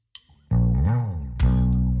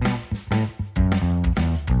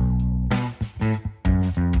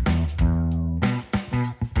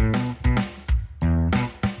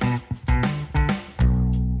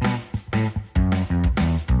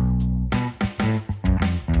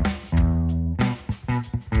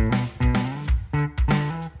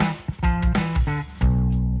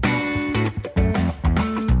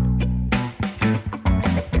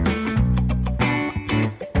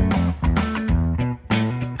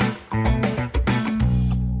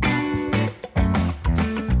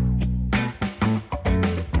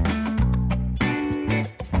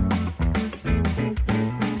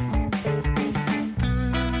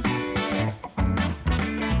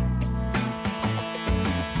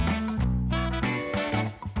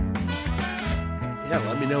Yeah,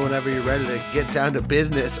 let me know whenever you're ready to get down to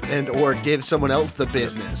business and or give someone else the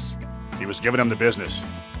business. He was giving him the business.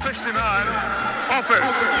 69,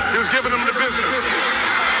 offense. He was giving him the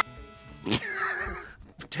business.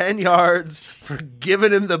 10 yards for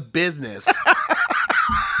giving him the business.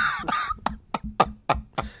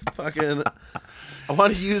 Fucking, I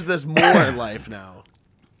want to use this more in life now.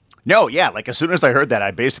 No, yeah, like as soon as I heard that,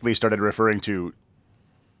 I basically started referring to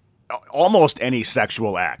almost any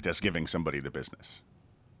sexual act as giving somebody the business.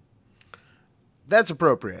 That's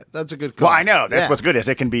appropriate. That's a good call. Well, I know. That's what's good is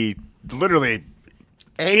it can be literally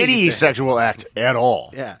any sexual act at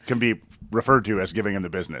all can be referred to as giving him the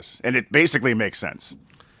business. And it basically makes sense.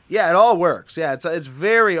 Yeah, it all works. Yeah, it's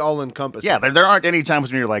very all-encompassing. Yeah, there aren't any times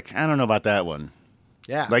when you're like, I don't know about that one.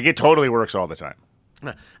 Yeah. Like, it totally works all the time.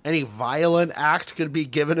 Any violent act could be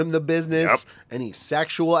giving him the business. Yep. Any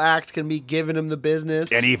sexual act can be giving him the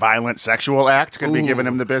business. Any violent sexual act can be giving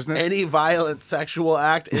him the business. Any violent sexual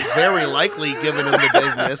act is very likely giving him the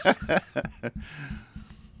business.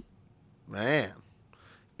 Man,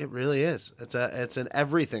 it really is. It's an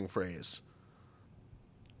everything phrase.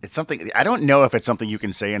 It's something, I don't know if it's something you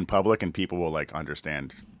can say in public and people will like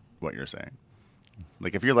understand what you're saying.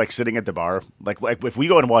 Like if you're like sitting at the bar, like if we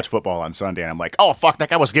go and watch football on Sunday and I'm like, oh fuck, that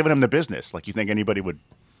guy was giving him the business. Like you think anybody would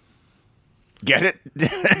get it?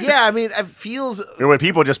 Yeah, I mean, it feels. Or would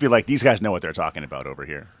people just be like, these guys know what they're talking about over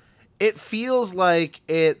here? It feels like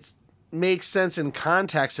it makes sense in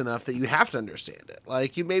context enough that you have to understand it.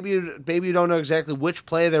 Like you maybe you don't know exactly which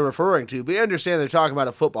play they're referring to, but you understand they're talking about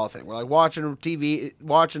a football thing. We're like watching the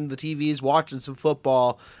TVs, watching some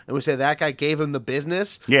football, and we say that guy gave him the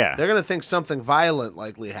business. Yeah. They're gonna think something violent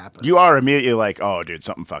likely happened. You are immediately like, oh dude,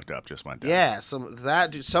 something fucked up just went down. Yeah,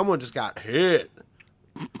 someone just got hit.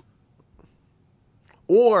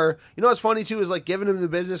 Or, you know what's funny too is like giving him the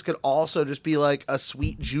business could also just be like a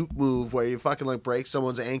sweet juke move where you fucking like break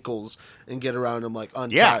someone's ankles and get around them like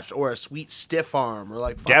untouched, or a sweet stiff arm, or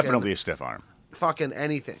like fucking, definitely a stiff arm. Fucking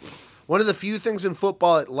anything. One of the few things in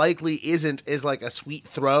football it likely isn't is like a sweet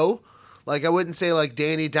throw. Like I wouldn't say like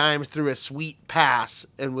Danny Dimes threw a sweet pass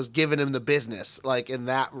and was giving him the business. Like in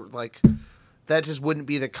that, like that just wouldn't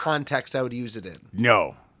be the context I would use it in.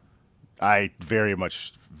 No, I very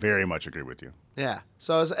much agree with you. Yeah.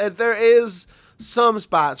 So there is some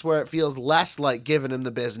spots where it feels less like giving him the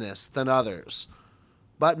business than others.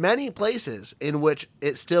 But many places in which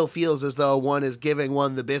it still feels as though one is giving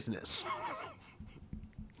one the business.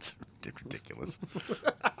 It's ridiculous.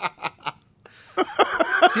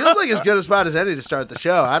 Feels like as good a spot as any to start the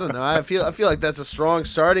show. I don't know. I feel like that's a strong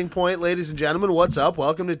starting point, ladies and gentlemen. What's up?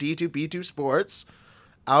 Welcome to D2P2 Sports.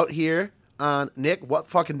 Out here on Nick, what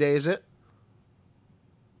fucking day is it?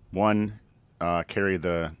 Carry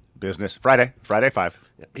the business Friday 5.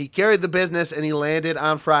 He carried the business and he landed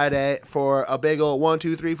on Friday for a big old 1,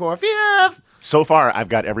 2, 3, 4, 5. So far, I've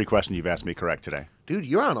got every question you've asked me correct today. Dude,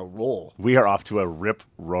 you're on a roll. We are off to a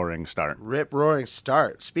rip-roaring start. Rip-roaring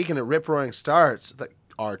start. Speaking of rip-roaring starts, the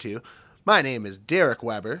R2, my name is Derek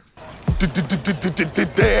Weber.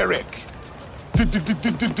 Derek.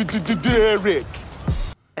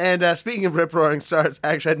 And speaking of rip-roaring starts,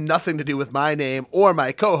 actually had nothing to do with my name or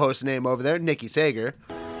my co-host name over there, Nikki Sager.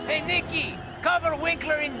 Hey, Nikki, cover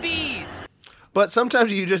Winkler and Bees. But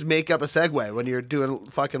sometimes you just make up a segue when you're doing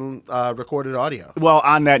fucking recorded audio. Well,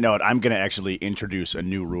 on that note, I'm going to actually introduce a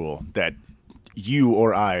new rule that you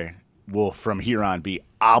or I will from here on be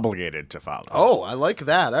obligated to follow. Oh, I like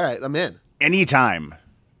that. All right, I'm in. Anytime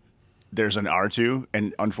there's an R2,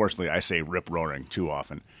 and unfortunately I say rip-roaring too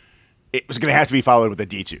often, it was going to have to be followed with a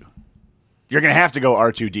D2. You're going to have to go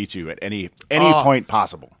R2-D2 at any point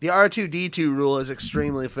possible. The R2-D2 rule is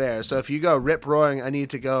extremely fair. So if you go rip-roaring, I need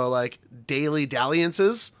to go like daily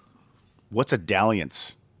dalliances. What's a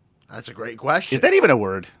dalliance? That's a great question. Is that even a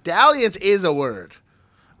word? Dalliance is a word.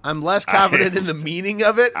 I'm less confident in the meaning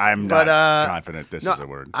of it. I'm not confident this is a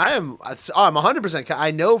word. I'm 100%.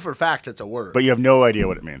 I know for a fact it's a word. But you have no idea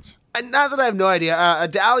what it means. Not that I have no idea. A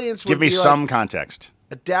dalliance would Give me be some like, context.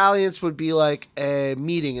 A dalliance would be like a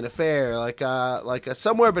meeting, an affair, like a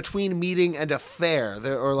somewhere between meeting and a fair,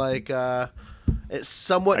 or like it's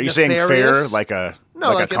somewhat. Are you nefarious. saying fair like a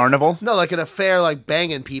carnival? No, like an affair, like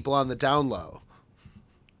banging people on the down low.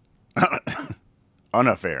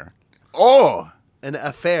 Unaffair. Oh, an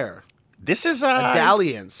affair. This is a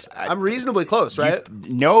dalliance. I'm reasonably close, right?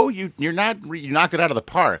 You're not. You knocked it out of the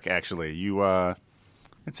park. Actually,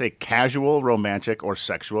 it's a casual, romantic, or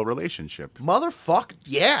sexual relationship. Motherfuck,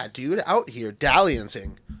 yeah, dude, out here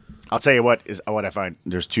dalliancing. I'll tell you what I find.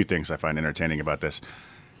 There's two things I find entertaining about this.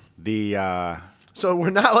 So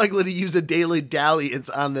we're not likely to use a daily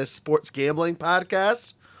dalliance on this sports gambling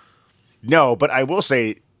podcast. No, but I will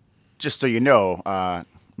say, just so you know,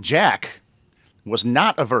 Jack was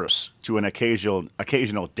not averse to an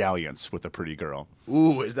occasional dalliance with a pretty girl.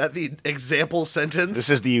 Ooh, is that the example sentence? This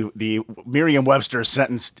is the Merriam-Webster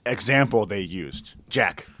sentence example they used.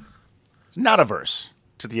 Jack is not averse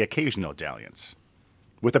to the occasional dalliance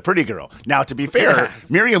with a pretty girl. Now, to be fair,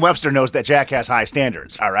 Merriam-Webster knows that Jack has high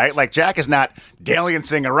standards, all right? Like, Jack is not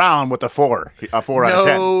dalliancing around with a 4 out of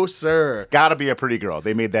 10. No, sir. Got to be a pretty girl.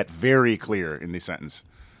 They made that very clear in the sentence.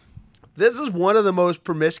 This is one of the most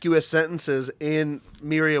promiscuous sentences in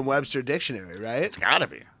Merriam-Webster dictionary, right? It's got to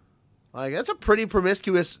be. Like, that's a pretty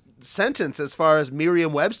promiscuous sentence as far as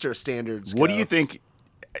Merriam-Webster standards go. What do you think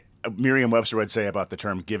Merriam-Webster would say about the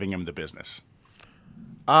term giving him the business?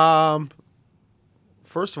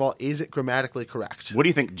 First of all, is it grammatically correct? What do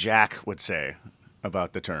you think Jack would say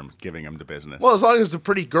about the term giving him the business? Well, as long as it's a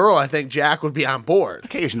pretty girl, I think Jack would be on board.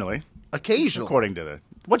 Occasionally. Occasionally.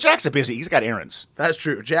 Well, Jack's a busy. He's got errands. That's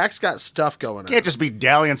true. Jack's got stuff going on. Can't just be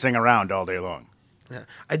dalliancing around all day long. Yeah.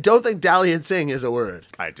 I don't think dalliancing is a word.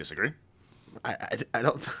 I disagree. I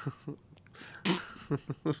don't.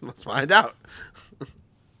 Let's find out.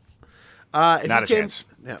 Not a chance.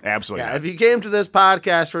 Yeah. Absolutely not. If you came to this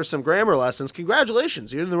podcast for some grammar lessons,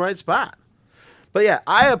 congratulations. You're in the right spot. But yeah,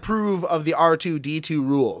 I approve of the R2-D2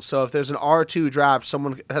 rule. So if there's an R2 dropped,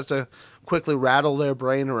 someone has to quickly rattle their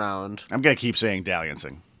brain around. I'm going to keep saying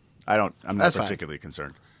dalliancing. I'm not That's particularly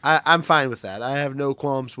concerned. I'm fine with that. I have no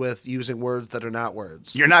qualms with using words that are not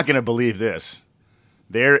words. You're not going to believe this.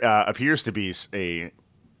 There appears to be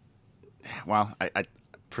I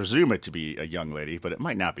presume it to be a young lady, but it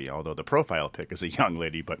might not be, although the profile pic is a young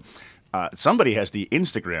lady. But somebody has the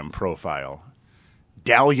Instagram profile,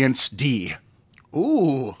 Dalliance D.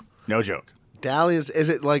 Ooh. No joke. Dalliance, is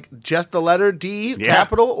it like just the letter D,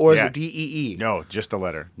 capital, or is it D-E-E? No, just the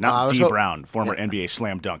letter. Not D. Brown, former NBA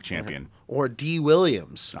slam dunk champion. Or D.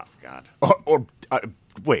 Williams. Oh, God.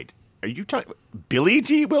 Wait, are you talking Billy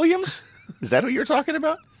D. Williams? Is that who you're talking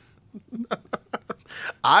about?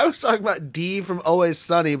 I was talking about D from Always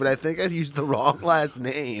Sunny, but I think I used the wrong last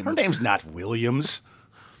name. Her name's not Williams.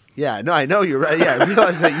 Yeah, no, I know you're right. Yeah, I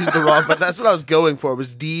realized I used the wrong, but that's what I was going for,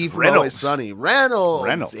 was D from Always Sunny.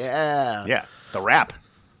 Reynolds. Yeah. Yeah, the rap.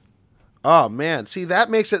 Oh, man. See, that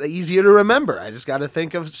makes it easier to remember. I just got to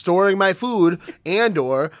think of storing my food and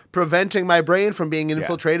or preventing my brain from being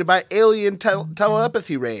infiltrated by alien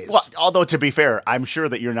telepathy rays. Well, although, to be fair, I'm sure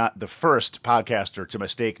that you're not the first podcaster to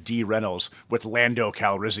mistake D. Reynolds with Lando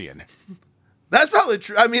Calrissian. That's probably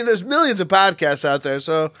true. I mean, there's millions of podcasts out there,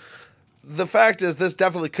 so the fact is this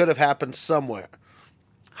definitely could have happened somewhere.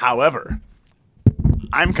 However,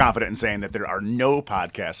 I'm confident in saying that there are no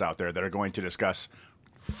podcasts out there that are going to discuss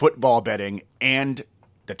football betting and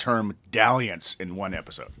the term dalliance in one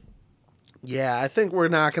episode. Yeah, I think we're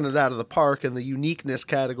knocking it out of the park in the uniqueness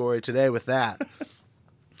category today with that.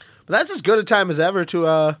 But that's as good a time as ever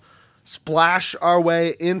to splash our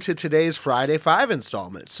way into today's Friday 5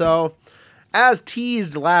 installment. So, as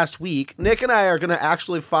teased last week, Nick and I are going to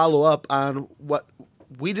actually follow up on what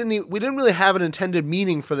we didn't really have an intended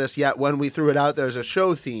meaning for this yet when we threw it out there as a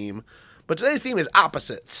show theme. But today's theme is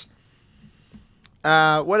opposites.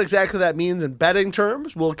 What exactly that means in betting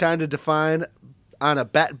terms, we'll kind of define on a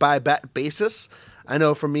bet-by-bet basis. I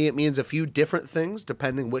know for me it means a few different things,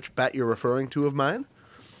 depending which bet you're referring to of mine.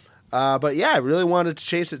 But yeah, I really wanted to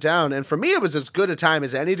chase it down. And for me, it was as good a time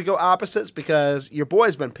as any to go opposites because your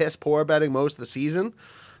boy's been piss poor betting most of the season.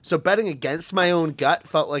 So betting against my own gut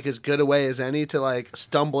felt like as good a way as any to like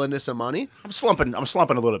stumble into some money. I'm slumping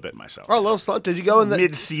a little bit myself. Oh, a little slump. Did you go in the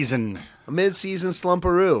mid-season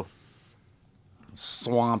slumperoo?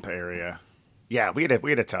 Swamp area. Yeah, we had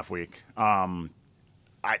a tough week. I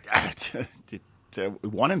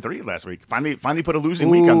 1-3 last week. Finally put a losing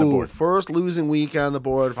week on the board. First losing week on the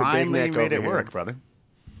board for Big Nick. Made it here. work, brother.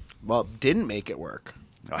 Well, didn't make it work.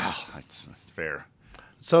 Oh, that's fair.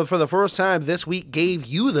 So for the first time this week, gave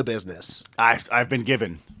you the business. I've been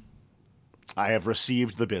given. I have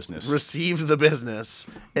received the business. Received the business.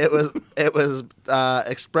 It was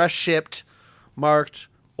express shipped, marked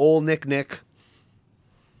Old Nick.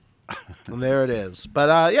 And there it is.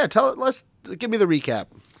 But let's give me the recap.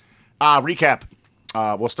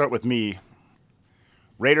 We'll start with me.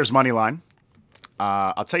 Raiders money line.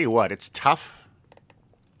 I'll tell you what, it's tough.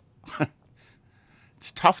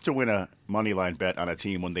 It's tough to win a money line bet on a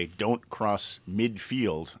team when they don't cross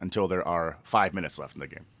midfield until there are 5 minutes left in the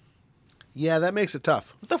game. Yeah, that makes it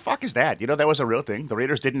tough. What the fuck is that? You know, that was a real thing. The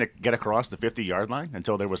Raiders didn't get across the 50-yard line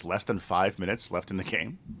until there was less than 5 minutes left in the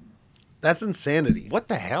game. That's insanity. What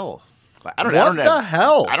the hell? I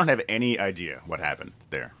don't have any idea what happened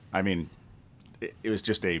there. I mean, it was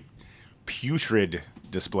just a putrid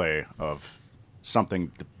display of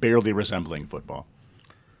something barely resembling football.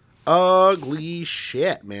 Ugly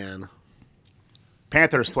shit, man.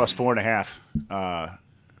 Panthers plus 4.5.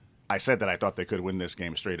 I said that I thought they could win this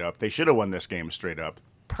game straight up. They should have won this game straight up.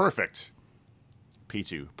 Perfect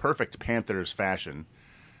P2. Perfect Panthers fashion.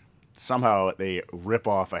 Somehow they rip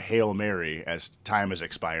off a Hail Mary as time is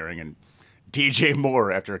expiring, and DJ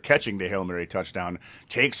Moore, after catching the Hail Mary touchdown,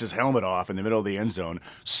 takes his helmet off in the middle of the end zone,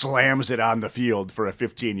 slams it on the field for a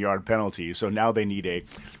 15-yard penalty. So now they need a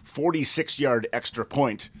 46-yard extra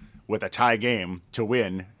point with a tie game to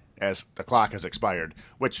win as the clock has expired,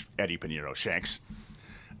 which Eddie Pinheiro shanks,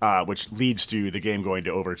 which leads to the game going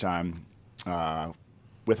to overtime.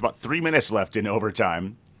 With about 3 minutes left in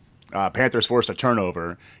overtime, Panthers forced a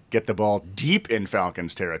turnover, get the ball deep in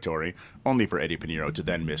Falcons territory, only for Eddie Pinheiro to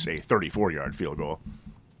then miss a 34-yard field goal,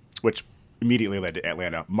 which immediately led to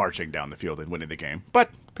Atlanta marching down the field and winning the game.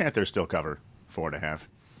 But Panthers still cover 4.5.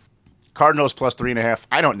 Cardinals plus 3.5.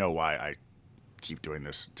 I don't know why I keep doing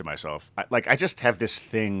this to myself. I just have this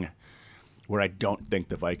thing where I don't think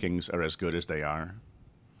the Vikings are as good as they are.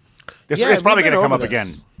 It's probably going to come up again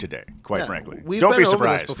today, quite frankly. Don't be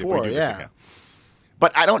surprised if we do this again.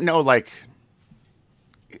 But I don't know,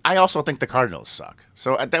 I also think the Cardinals suck.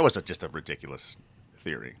 So that was just a ridiculous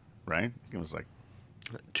theory, right? It was like...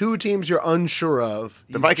 Two teams you're unsure of.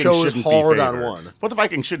 The Vikings chose shouldn't hard be on favored. one. Well, the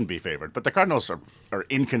Vikings shouldn't be favored, but the Cardinals are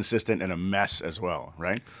inconsistent and a mess as well,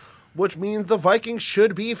 right? Which means the Vikings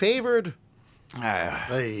should be favored. That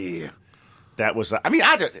was...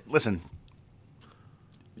 listen...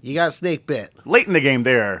 You got snake bit. Late in the game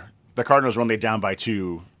there, the Cardinals were only down by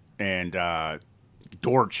 2, and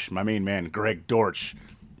Dortch, my main man, Greg Dortch,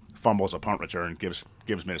 fumbles a punt return, gives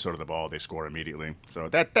Minnesota the ball. They score immediately. So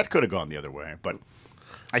that could have gone the other way, but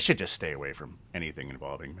I should just stay away from anything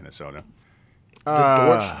involving Minnesota. The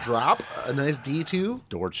Dortch drop, a nice D2.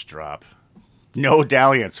 Dortch drop. No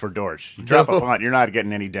dalliance for Dortch. You drop a punt, you're not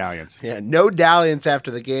getting any dalliance. Yeah, no dalliance after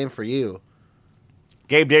the game for you.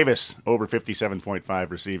 Gabe Davis, over 57.5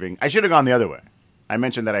 receiving. I should have gone the other way. I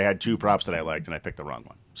mentioned that I had 2 props that I liked, and I picked the wrong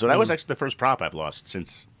one. So that was actually the first prop I've lost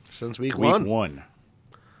since week one.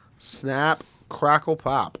 Snap, crackle,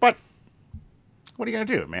 pop. But what are you going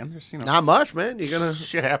to do, man? There's, not much, man. You're going to...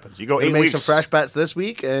 Shit happens. You go 8 make weeks. Some fresh bets this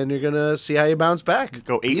week, and you're going to see how you bounce back. You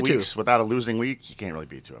go 8 weeks without a losing week. You can't really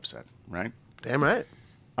be too upset, right? Damn right.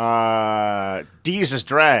 Deez'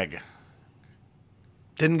 drag.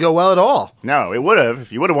 Didn't go well at all. No, it would have.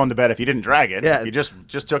 If you would have won the bet if you didn't drag it. Yeah. If you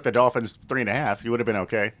just took the Dolphins 3.5, you would have been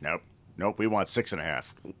okay. Nope. We want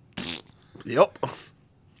 6.5. Yep.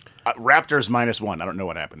 Raptors -1. I don't know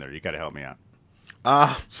what happened there. You got to help me out.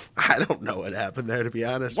 I don't know what happened there, to be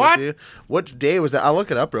honest What? with you. What day was that? I'll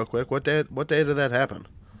look it up real quick. What day did that happen?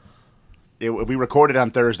 We recorded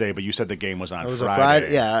on Thursday, but you said the game was on Friday. It was a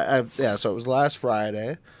Friday. Yeah, so it was last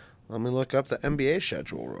Friday. Let me look up the NBA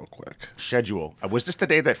schedule real quick. Schedule. Was this the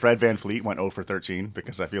day that Fred VanVleet went 0 for 13?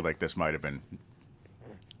 Because I feel like this might have been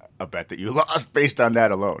a bet that you lost based on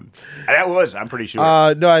that alone. That was, I'm pretty sure.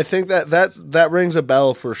 No, I think that rings a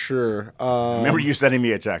bell for sure. Remember you sending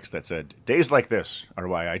me a text that said, days like this are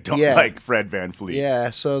why I don't like Fred VanVleet.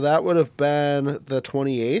 Yeah, so that would have been the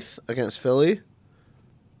 28th against Philly.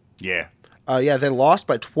 Yeah. Yeah, they lost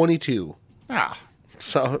by 22. Ah.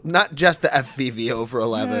 So not just the FVV over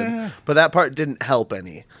 11, but that part didn't help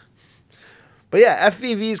any. But yeah,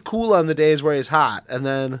 FVV's cool on the days where he's hot, and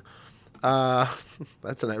then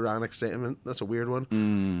that's an ironic statement. That's a weird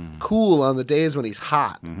one. Cool on the days when he's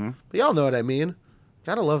hot. Mm-hmm. But y'all know what I mean.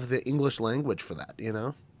 Gotta love the English language for that, you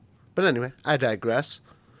know? But anyway, I digress.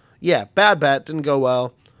 Yeah, bad bet. Didn't go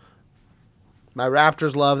well. My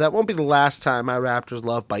Raptors love. That won't be the last time my Raptors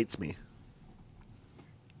love bites me.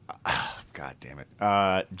 God damn it.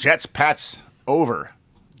 Jets, Pats, over.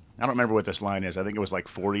 I don't remember what this line is. I think it was like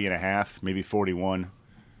 40.5, maybe 41.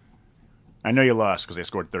 I know you lost because they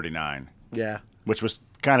scored 39. Yeah. Which was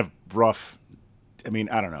kind of rough. I mean,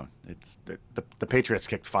 I don't know. It's the Patriots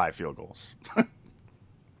kicked 5 field goals.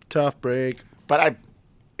 Tough break. But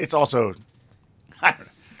it's also, I don't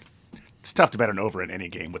know. It's tough to bet an over in any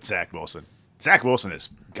game with Zach Wilson. Zach Wilson is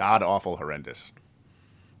god-awful horrendous.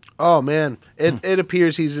 Oh, man. It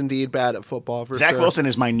appears he's indeed bad at football for Zach sure. Wilson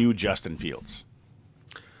is my new Justin Fields.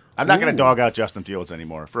 I'm not going to dog out Justin Fields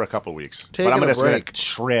anymore for a couple weeks. But I'm going to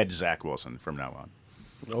shred Zach Wilson from now on.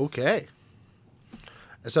 Okay.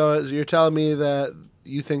 So you're telling me that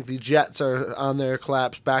you think the Jets are on their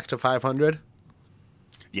collapse back to 500?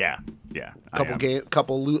 Yeah.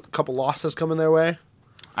 Couple losses coming their way?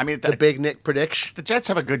 I mean, the big Nick prediction. The Jets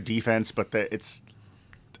have a good defense, but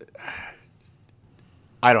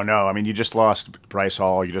I don't know. I mean, you just lost Bryce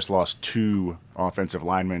Hall. You just lost 2 offensive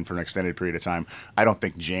linemen for an extended period of time. I don't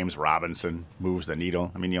think James Robinson moves the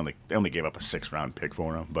needle. I mean, they only gave up a 6th-round pick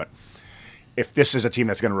for him. But if this is a team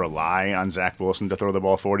that's going to rely on Zach Wilson to throw the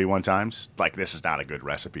ball 41 times, like, this is not a good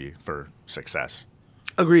recipe for success.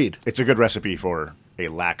 Agreed. It's a good recipe for a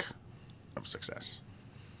lack of success.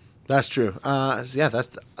 That's true. Yeah, that's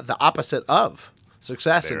the opposite of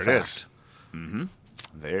success, There in it fact. is. Mm-hmm.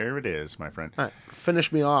 There it is, my friend. All right,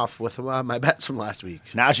 finish me off with my bets from last week.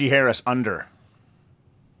 Najee Harris under.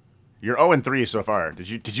 You're 0-3 so far. Did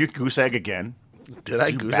you goose egg again? Did I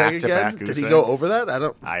you goose egg back-to-back again? goose Did he egg? go over that?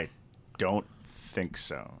 I don't think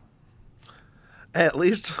so. At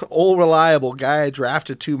least old reliable guy I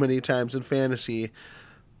drafted too many times in fantasy.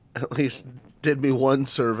 At least did me one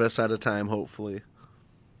service at a time, hopefully.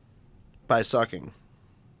 By sucking.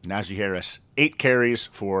 Najee Harris, 8 carries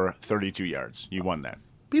for 32 yards. You won that.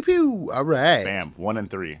 Pew pew. All right. Bam.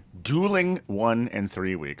 1-3. Dueling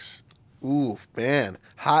 1-3 weeks. Ooh, man.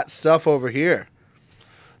 Hot stuff over here.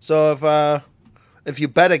 So if you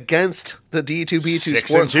bet against the D2B2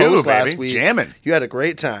 Sports 6-2, host baby. last week, Jamming. you had a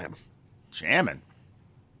great time. Jamming.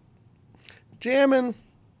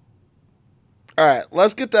 All right,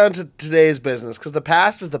 let's get down to today's business because the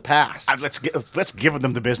past is the past. Let's give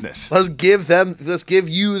them the business. Let's give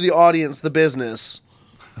you, the audience, the business.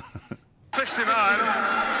 69,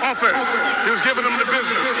 offense. He was giving them the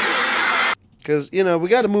business. Because we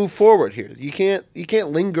got to move forward here. You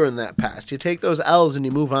can't linger in that past. You take those L's and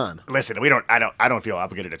you move on. Listen, I don't feel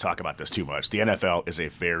obligated to talk about this too much. The NFL is a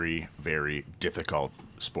very, very difficult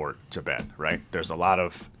sport to bet, right? There's a lot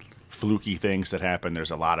of fluky things that happen.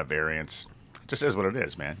 There's a lot of variance. It just is what it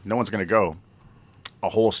is, man. No one's going to go a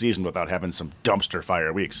whole season without having some dumpster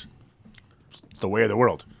fire weeks. It's the way of the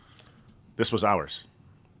world. This was ours.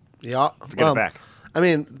 Yeah. Let's get it back. I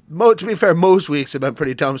mean, to be fair, most weeks have been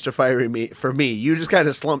pretty dumpster fiery for me. You just kind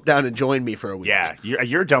of slumped down and joined me for a week. Yeah,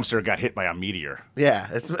 your dumpster got hit by a meteor. Yeah,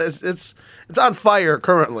 it's on fire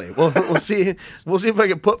currently. We'll see if I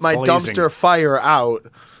can put my blazing. dumpster fire out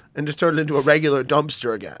and just turn it into a regular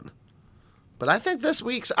dumpster again. But I think this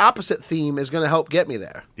week's opposite theme is going to help get me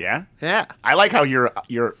there. Yeah? Yeah. I like how your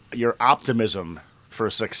optimism for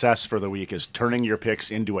success for the week is turning your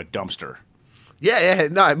picks into a dumpster. Yeah.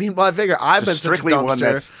 No, I mean, well, I figure I've been such a strictly one dumpster,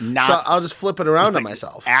 that's not so I'll just flip it around on like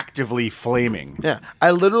myself. Actively flaming. Yeah. I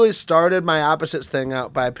literally started my opposites thing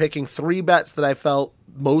out by picking 3 bets that I felt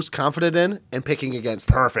most confident in and picking against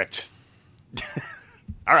them. Perfect.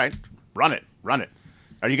 All right. Run it.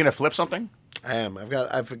 Are you going to flip something? I am. I've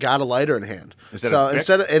got a lighter in hand. Is that so a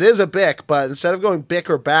Bic? it is a Bic, but instead of going Bic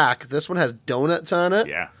or back, this one has donuts on it.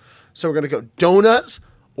 Yeah. So we're gonna go donuts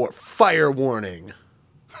or fire warning.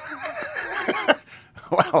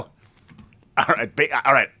 Well, all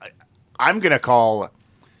right. I'm going to call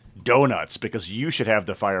donuts because you should have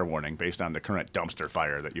the fire warning based on the current dumpster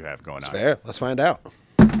fire that you have going on. Fair. Let's find out.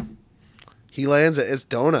 He lands it. It's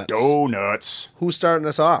donuts. Donuts. Who's starting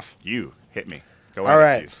us off? You hit me. Go All ahead,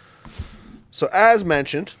 right. please. So as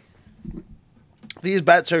mentioned, these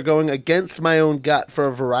bets are going against my own gut for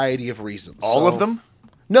a variety of reasons. All of them?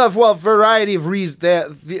 No, well, variety of reasons. They're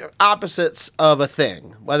the opposites of a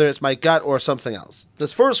thing, whether it's my gut or something else.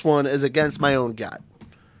 This first one is against my own gut.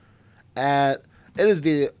 It is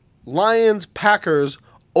the Lions-Packers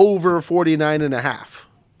over 49.5.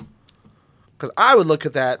 Because I would look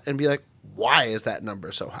at that and be like, why is that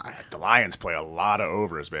number so high? The Lions play a lot of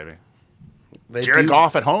overs, baby. They Jared do.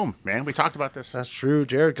 Goff at home, man. We talked about this. That's true.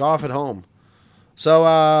 Jared Goff at home.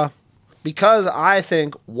 So, because I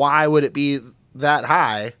think, why would it be that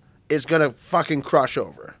high, it's going to fucking crush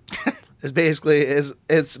over.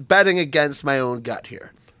 It's betting against my own gut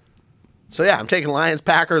here. So, yeah, I'm taking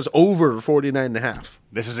Lions-Packers over 49.5.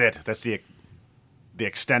 This is it. That's the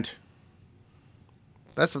extent.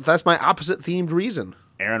 That's my opposite themed reason.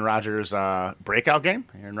 Aaron Rodgers' breakout game.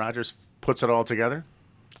 Aaron Rodgers puts it all together.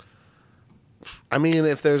 I mean,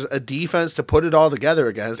 if there's a defense to put it all together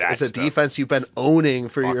against, That's it's a the defense you've been owning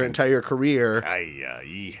for your fucking- entire career.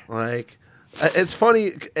 Aye. Like, it's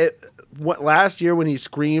funny. Last year when he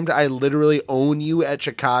screamed, "I literally own you" at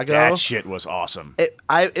Chicago. That shit was awesome.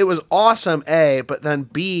 It was awesome, A, but then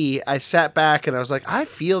B, I sat back and I was like, I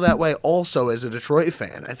feel that way also as a Detroit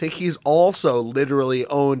fan. I think he's also literally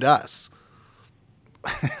owned us.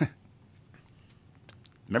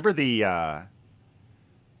 Remember the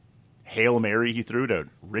Hail Mary he threw to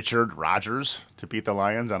Richard Rodgers to beat the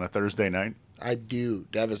Lions on a Thursday night? I do.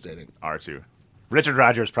 Devastating. R2. Richard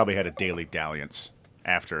Rodgers probably had a daily dalliance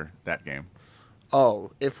after that game.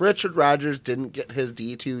 Oh, if Richard Rodgers didn't get his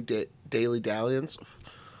D2 daily dalliance,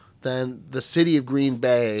 then the city of Green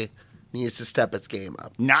Bay needs to step its game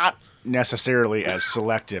up. Not necessarily as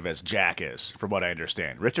selective as Jack is, from what I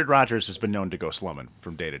understand. Richard Rodgers has been known to go slumming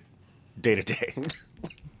from day to day.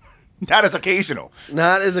 Not as occasional.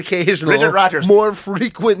 Not as occasional. Richard Rodgers. More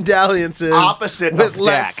frequent dalliances. Opposite with of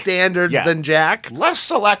less Dak. standards than Jack. Less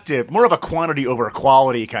selective. More of a quantity over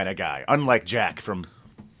quality kind of guy. Unlike Jack from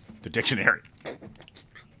the dictionary.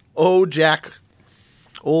 Oh, Jack.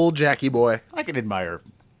 Old Jackie boy. I can admire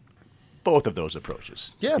both of those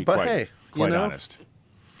approaches. Yeah, but hey, quite honest.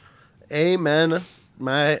 Amen,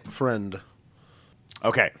 my friend.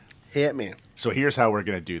 Okay. Hit me. So here's how we're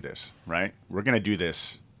going to do this, right? We're going to do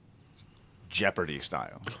this Jeopardy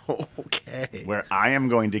style. Okay. Where I am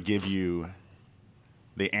going to give you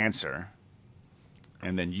the answer,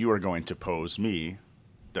 and then you are going to pose me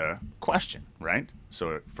the question, right?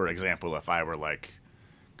 So, for example, if I were like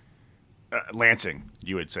Lansing,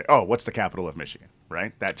 you would say, oh, what's the capital of Michigan,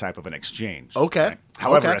 right? That type of an exchange. Okay. Right?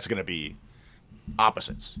 However, Okay. it's going to be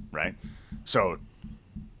opposites, right? So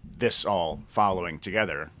this all following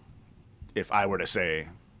together, if I were to say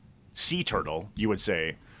sea turtle, you would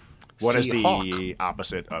say, what is the Seahawk.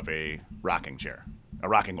 opposite of a rocking chair? A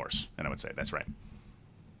rocking horse. And I would say, that's right.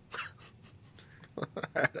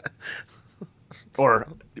 Or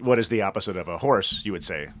what is the opposite of a horse? You would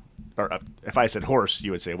say, or if I said horse,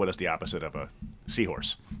 you would say, what is the opposite of a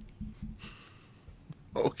seahorse?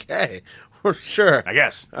 Okay. For sure. I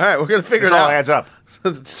guess. All right, we're going to figure This it all out. adds up.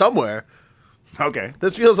 Somewhere. Okay.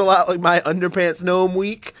 This feels a lot like my underpants gnome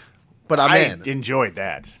week, but I'm I in. enjoyed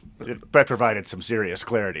that. That provided some serious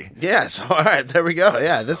clarity. Yes. All right. There we go.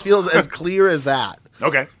 Yeah. This feels as clear as that.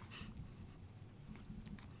 Okay.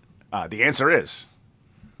 The answer is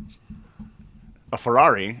a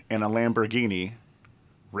Ferrari and a Lamborghini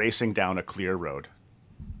racing down a clear road.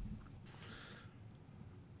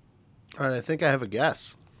 All right. I think I have a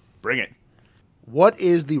guess. Bring it. What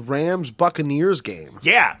is the Rams Buccaneers game?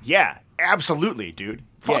 Yeah, absolutely, dude.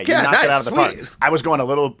 Fuck you yeah, knocked it nice, out of the park. sweet. I was going a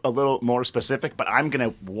little more specific, but I'm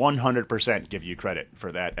gonna 100% give you credit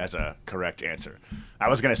for that as a correct answer. I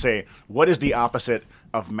was gonna say, what is the opposite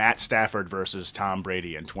of Matt Stafford versus Tom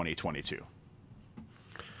Brady in 2022?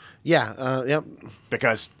 Yeah. Yep.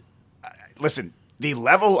 Because, listen, the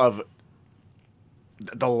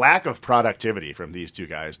lack of productivity from these two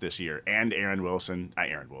guys this year, and Aaron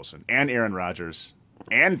Rodgers,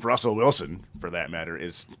 and Russell Wilson, for that matter,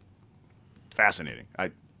 is fascinating.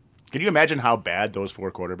 Can you imagine how bad those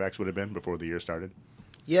four quarterbacks would have been before the year started?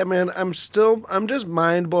 Yeah, man. I'm just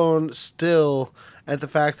mind blown still at the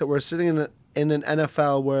fact that we're sitting in an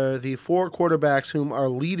NFL where the four quarterbacks whom are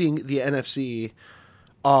leading the NFC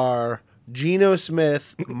are Geno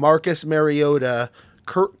Smith, Marcus Mariota,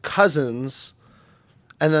 Kirk Cousins,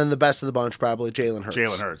 and then the best of the bunch, probably Jalen Hurts.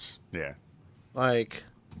 Jalen Hurts, yeah. Like,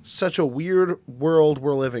 such a weird world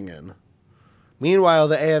we're living in. Meanwhile,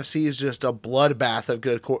 the AFC is just a bloodbath of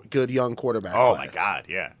good young quarterback Oh, play. my God,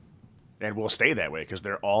 yeah. And will stay that way because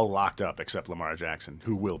they're all locked up except Lamar Jackson,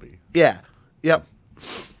 who will be. Yeah. Yep.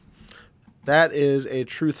 That is a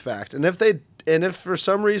truth fact. And if for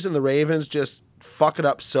some reason the Ravens just fuck it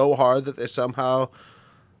up so hard that they somehow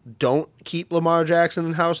don't keep Lamar Jackson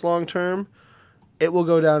in house long term, it will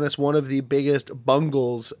go down as one of the biggest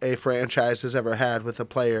bungles a franchise has ever had with a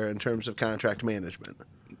player in terms of contract management.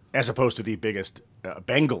 As opposed to the biggest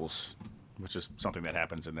Bengals, which is something that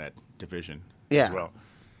happens in that division as well.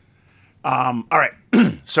 All right.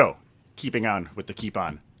 So, keeping on with the keep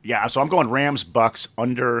on. Yeah, so I'm going Rams, Bucks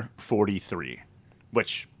under 43,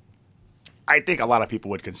 which I think a lot of people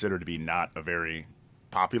would consider to be not a very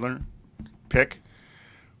popular pick.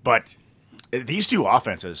 But these two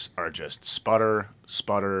offenses are just sputter.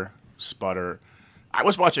 I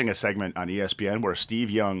was watching a segment on ESPN where Steve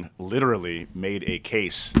Young literally made a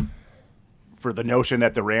case for the notion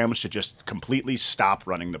that the Rams should just completely stop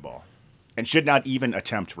running the ball and should not even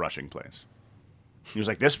attempt rushing plays. He was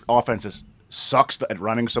like, this offense sucks at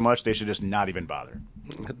running so much, they should just not even bother.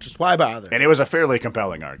 Just why bother? And it was a fairly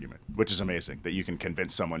compelling argument, which is amazing that you can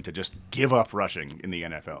convince someone to just give up rushing in the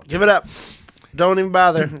NFL. Give it up. Don't even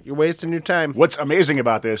bother. You're wasting your time. What's amazing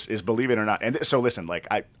about this is, believe it or not, and so listen, like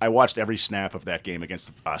I watched every snap of that game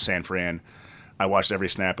against San Fran. I watched every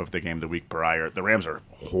snap of the game the week prior. The Rams are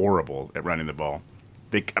horrible at running the ball.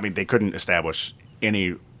 They couldn't establish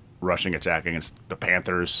any rushing attack against the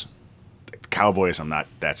Panthers. The Cowboys, I'm not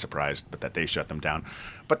that surprised, but that they shut them down.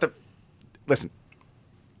 But listen,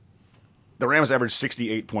 the Rams averaged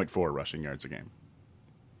 68.4 rushing yards a game.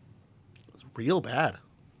 It's real bad.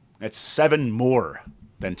 That's 7 more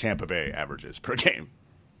than Tampa Bay averages per game.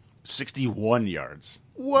 61 yards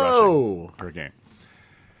Whoa. rushing per game.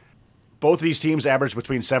 Both of these teams average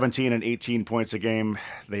between 17 and 18 points a game.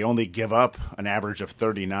 They only give up an average of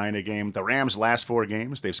 39 a game. The Rams' last 4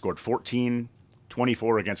 games, they've scored 14,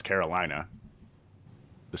 24 against Carolina.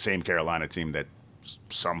 The same Carolina team that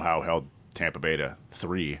somehow held Tampa Bay to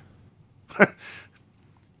 3.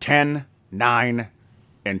 10, 9,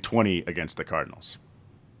 and 20 against the Cardinals.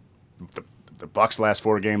 The Bucs' last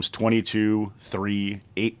 4 games, 22, 3,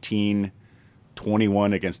 18,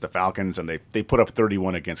 21 against the Falcons, and they put up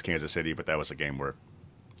 31 against Kansas City, but that was a game where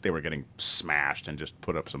they were getting smashed and just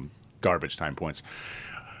put up some garbage time points.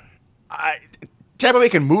 Tampa Bay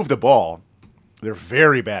can move the ball. They're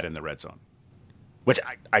very bad in the red zone, which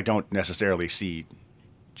I don't necessarily see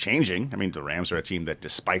changing. I mean, the Rams are a team that,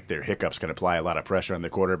 despite their hiccups, can apply a lot of pressure on the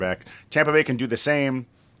quarterback. Tampa Bay can do the same.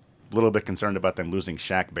 A little bit concerned about them losing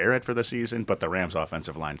Shaq Barrett for the season, but the Rams'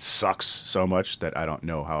 offensive line sucks so much that I don't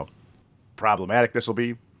know how problematic this will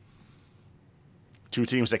be. 2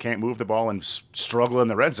 teams that can't move the ball and struggle in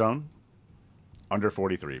the red zone. Under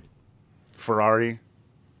 43. Ferrari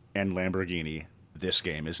and Lamborghini. This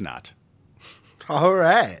game is not. All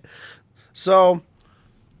right. So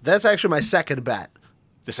that's actually my second bet.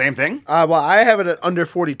 The same thing? Well, I have it at under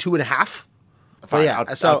 42.5. Fine. Yeah,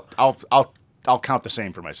 I'll count the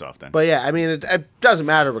same for myself then. But yeah, I mean, it doesn't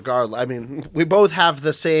matter regardless. I mean, we both have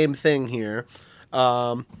the same thing here.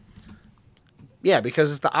 Yeah,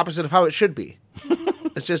 because it's the opposite of how it should be.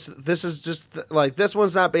 It's just, this is just, like, this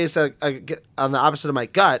one's not based on the opposite of my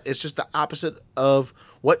gut. It's just the opposite of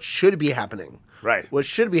what should be happening. Right. What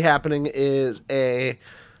should be happening is a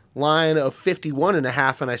line of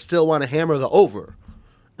 51.5, and I still want to hammer the over.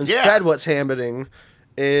 Instead, what's happening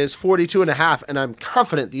is 42.5, and I'm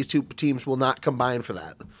confident these 2 teams will not combine for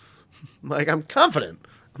that. Like, I'm confident.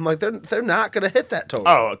 I'm like, they're not going to hit that total.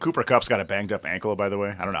 Oh, Cooper Kupp's got a banged up ankle, by the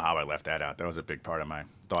way. I don't know how I left that out. That was a big part of my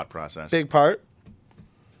thought process. Big part?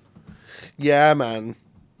 Yeah, man.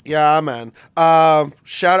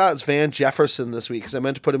 Shout out Van Jefferson this week, because I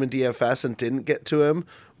meant to put him in DFS and didn't get to him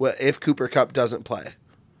if Cooper Kupp doesn't play.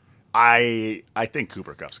 I think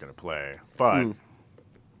Cooper Kupp's going to play, but...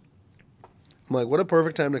 I'm like, what a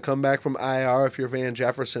perfect time to come back from IR if you're Van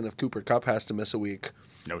Jefferson if Cooper Kupp has to miss a week.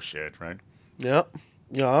 No shit, right? Yep.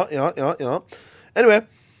 Yeah. Anyway,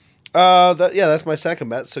 that's my second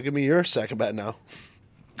bet, so give me your second bet now.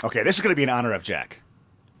 Okay, this is going to be in honor of Jack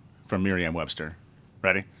from Merriam-Webster.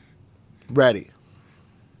 Ready? Ready.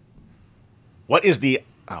 What is the...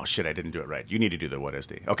 Oh, shit, I didn't do it right. You need to do the what is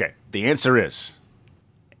the... Okay, the answer is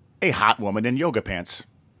a hot woman in yoga pants.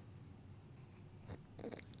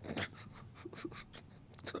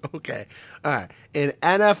 Okay. All right. In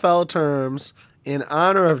NFL terms, in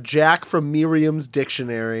honor of Jack from Merriam's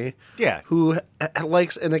Dictionary, who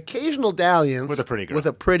likes an occasional dalliance with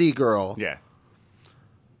a pretty girl. Yeah.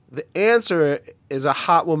 The answer is a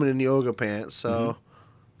hot woman in yoga pants. So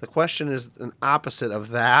the question is an opposite of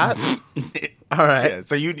that. All right. Yeah,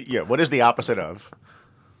 so what is the opposite of?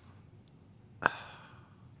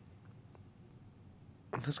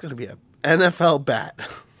 This is going to be an NFL bet.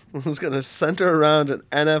 It's going to center around an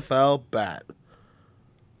NFL bet.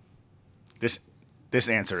 This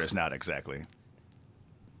answer is not exactly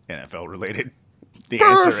NFL related. The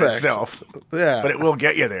Perfect. answer itself. Yeah. But it will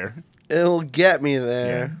get you there. It'll get me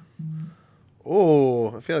there. Yeah.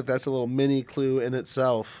 Oh, I feel like that's a little mini clue in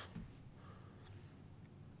itself.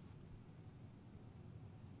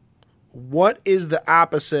 What is the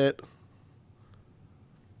opposite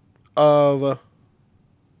of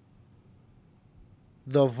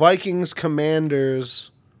the Vikings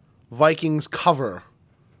Commanders Vikings cover?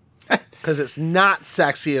 Because it's not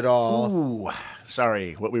sexy at all. Ooh,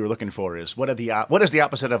 sorry. What we were looking for is what is the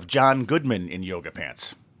opposite of John Goodman in yoga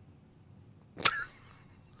pants?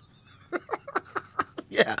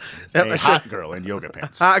 Yeah. A hot girl in yoga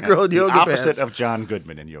pants. Hot girl in yoga pants. The opposite of John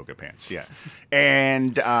Goodman in yoga pants, yeah.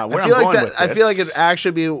 And I feel like it'd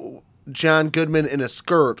actually be John Goodman in a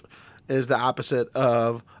skirt is the opposite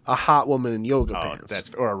of a hot woman in yoga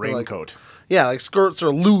pants. Or a raincoat. Like skirts are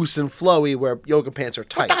loose and flowy where yoga pants are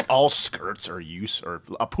tight. But not all skirts are loose, or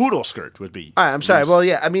a poodle skirt would be. All right, I'm sorry. Loose. Well,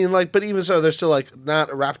 yeah, I mean, like, but even so, they're still like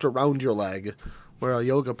not wrapped around your leg, where a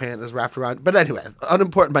yoga pant is wrapped around. But anyway,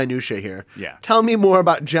 unimportant minutia here. Yeah. Tell me more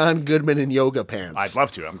about John Goodman in yoga pants. I'd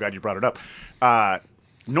love to. I'm glad you brought it up.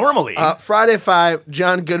 Normally, Friday 5,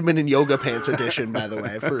 John Goodman in yoga pants edition, by the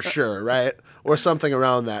way, for sure, right? Or something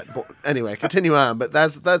around that. Anyway, continue on. But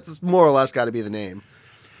that's more or less got to be the name.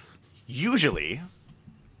 Usually,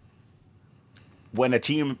 when a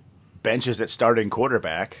team benches its starting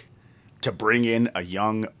quarterback to bring in a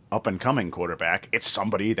young up-and-coming quarterback, it's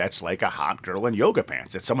somebody that's like a hot girl in yoga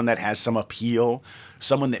pants. It's someone that has some appeal,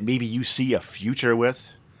 someone that maybe you see a future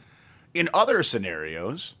with. In other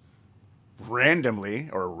scenarios, randomly,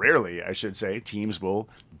 or rarely, I should say, teams will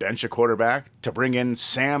bench a quarterback to bring in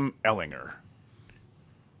Sam Ehlinger,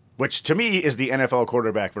 which to me is the NFL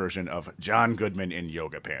quarterback version of John Goodman in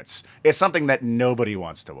yoga pants. It's something that nobody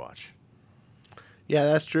wants to watch. Yeah,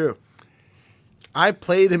 that's true. I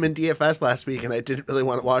played him in DFS last week, and I didn't really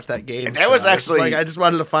want to watch that game. That was actually I just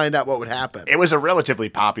wanted to find out what would happen. It was a relatively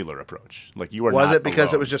popular approach. Like you were was not it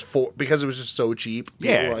because alone. it was just because it was just so cheap?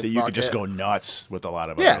 Yeah, Like, that you could just go nuts with a lot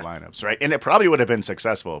of other lineups, right? And it probably would have been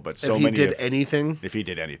successful, but so if he many did anything. If he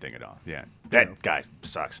did anything at all, that guy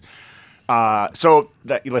sucks.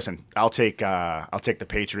 Listen, I'll take the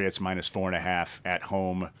Patriots minus 4.5 at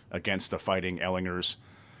home against the Fighting Ehlingers.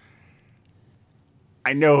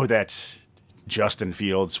 I know that Justin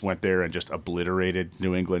Fields went there and just obliterated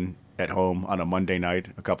New England at home on a Monday night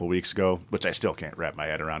a couple weeks ago, which I still can't wrap my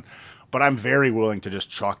head around. But I'm very willing to just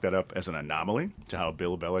chalk that up as an anomaly to how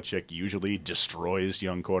Bill Belichick usually destroys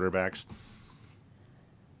young quarterbacks.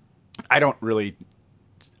 I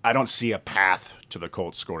don't see a path to the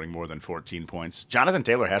Colts scoring more than 14 points. Jonathan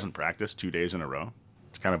Taylor hasn't practiced 2 days in a row.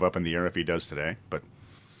 It's kind of up in the air if he does today, but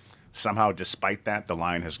somehow, despite that, the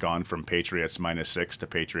line has gone from Patriots -6 to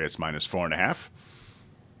Patriots minus 4.5.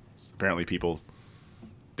 Apparently, people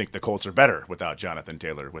think the Colts are better without Jonathan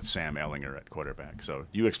Taylor with Sam Ehlinger at quarterback. So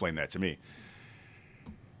you explain that to me.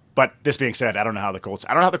 But this being said, I don't know how the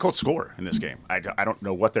Colts score in this game. I don't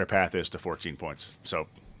know what their path is to 14 points. So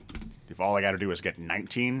if all I got to do is get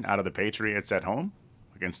 19 out of the Patriots at home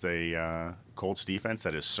against a Colts defense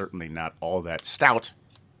that is certainly not all that stout,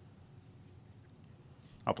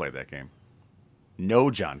 I'll play that game.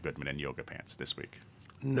 No John Goodman in yoga pants this week.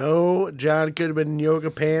 No John Goodman in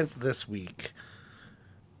yoga pants this week.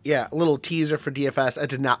 Yeah, a little teaser for DFS. I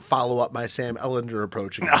did not follow up my Sam Ehlinger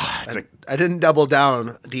approach again. I didn't double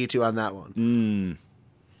down D2 on that one.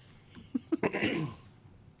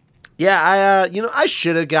 Yeah, I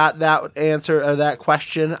should have got that answer or that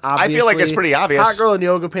question. Obviously, I feel like it's pretty obvious. Hot girl in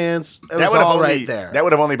yoga pants. It was all right there. That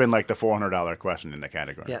would have only been like the $400 question in the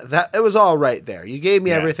category. Yeah, it was all right there. You gave me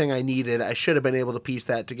everything I needed. I should have been able to piece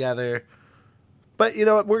that together. But you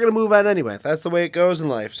know what? We're gonna move on anyway. That's the way it goes in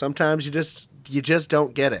life. Sometimes you just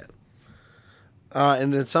don't get it.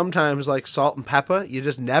 And then sometimes, like salt and pepper, you're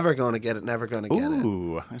just never going to get it, never going to get it.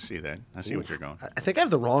 Ooh, I see that. I see what you're going. I think I have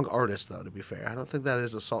the wrong artist, though, to be fair. I don't think that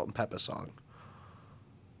is a salt and pepper song.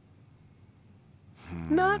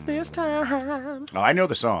 Not this time. Oh, I know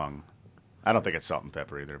the song. I don't think it's salt and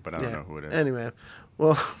pepper either, but I don't know who it is. Anyway,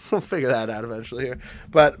 we'll figure that out eventually here.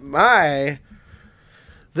 But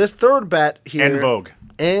this third bet here. En Vogue.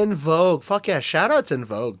 En Vogue. Fuck yeah. Shout out to En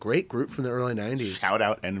Vogue. Great group from the early 90s. Shout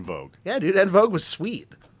out En Vogue. Yeah, dude. En Vogue was sweet.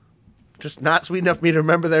 Just not sweet enough for me to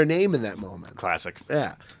remember their name in that moment. Classic.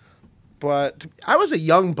 Yeah. But I was a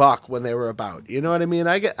young buck when they were about. You know what I mean?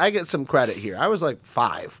 I get some credit here. I was like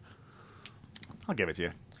 5. I'll give it to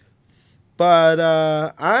you. But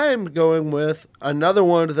I'm going with another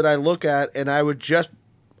one that I look at, and I would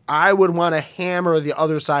want to hammer the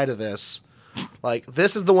other side of this. Like,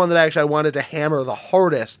 this is the one that actually I wanted to hammer the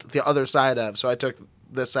hardest the other side of, so I took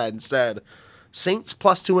this side instead. Saints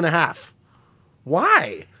plus 2.5.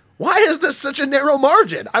 Why? Why is this such a narrow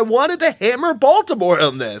margin? I wanted to hammer Baltimore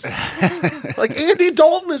on this. Like, Andy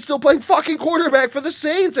Dalton is still playing fucking quarterback for the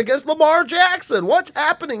Saints against Lamar Jackson. What's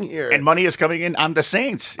happening here? And money is coming in on the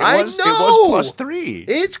Saints. I know. It was +3.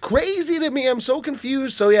 It's crazy to me. I'm so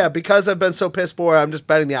confused. So, yeah, because I've been so piss poor, I'm just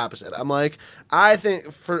betting the opposite. I'm like, I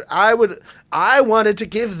wanted to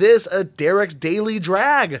give this a Derek's daily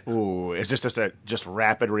drag. Ooh, is this just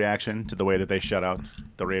rapid reaction to the way that they shut out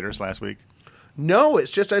the Raiders last week? No, I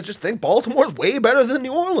just think Baltimore's way better than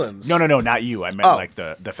New Orleans. No, not you. I meant like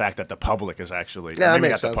the fact that the public is actually maybe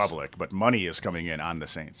not the public, but money is coming in on the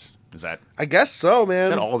Saints. Is that? I guess so, man.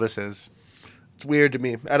 Is that all this is? It's weird to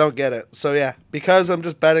me. I don't get it. So yeah, because I'm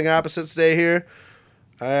just betting opposites today here.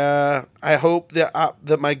 I hope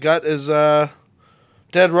that my gut is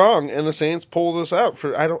dead wrong and the Saints pull this out.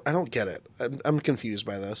 I don't get it. I'm confused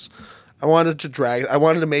by this. I wanted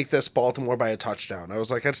to make this Baltimore by a touchdown. I was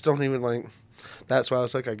like, I just don't even like. That's why I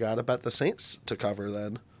was like, I gotta bet the Saints to cover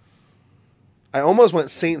then. I almost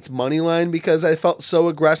went Saints money line because I felt so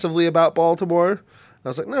aggressively about Baltimore. I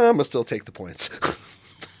was like, no, I'm gonna still take the points.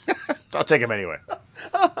 I'll take them anyway.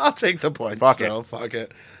 I'll take the points. Fuck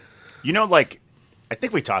it. You know, like, I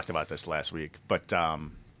think we talked about this last week, but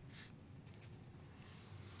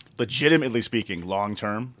legitimately speaking, long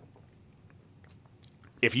term,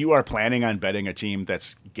 if you are planning on betting a team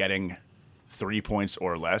that's getting 3 points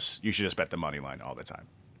or less, you should just bet the money line all the time.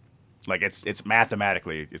 Like it's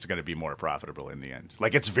mathematically, it's going to be more profitable in the end.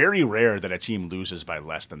 Like it's very rare that a team loses by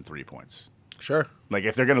less than 3 points. Sure. Like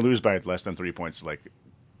if they're going to lose by less than 3 points, like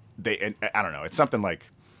I don't know. It's something like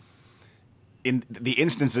in the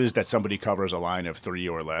instances that somebody covers a line of 3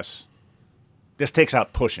 or less, this takes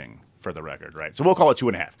out pushing for the record, right? So we'll call it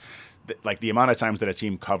 2.5. Like the amount of times that a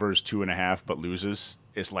team covers 2.5 but loses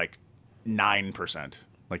is like 9%.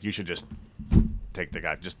 Like you should just take the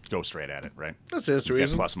guy, just go straight at it, right? That's the Get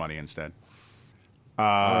reason. plus money instead. All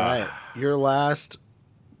right. Your last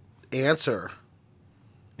answer.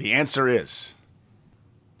 The answer is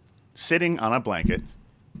sitting on a blanket,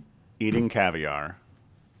 eating caviar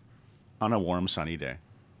on a warm, sunny day.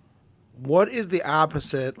 What is the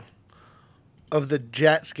opposite of the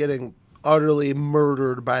Jets getting utterly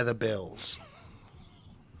murdered by the Bills?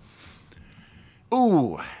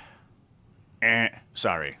 Ooh.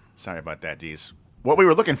 Sorry about that, Deez. What we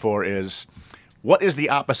were looking for is, what is the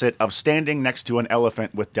opposite of standing next to an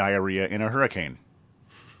elephant with diarrhea in a hurricane?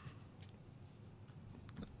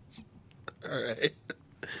 All right.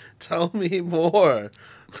 Tell me more.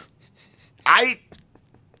 I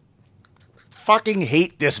fucking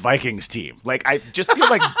hate this Vikings team. Like, I just feel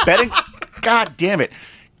like betting... God damn it.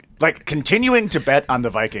 Like, continuing to bet on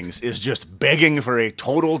the Vikings is just begging for a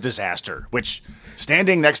total disaster, which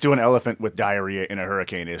standing next to an elephant with diarrhea in a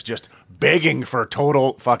hurricane is just begging for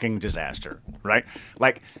total fucking disaster, right?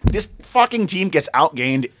 Like, this fucking team gets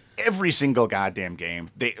outgained every single goddamn game.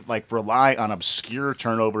 They, like, rely on obscure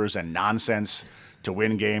turnovers and nonsense to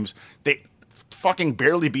win games. They fucking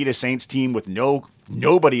barely beat a Saints team with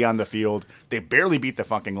nobody on the field. They barely beat the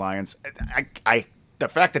fucking Lions. The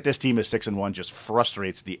fact that this team is 6-1 just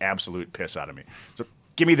frustrates the absolute piss out of me. So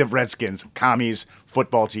give me the Redskins, commies,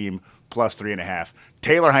 football team, plus 3.5.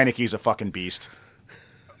 Taylor Heineke's a fucking beast.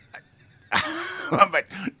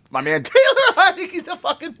 My man, Taylor Heineke's a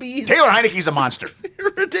fucking beast. Taylor Heineke's a monster.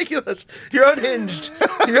 You're ridiculous. You're unhinged.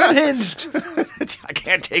 You're unhinged. I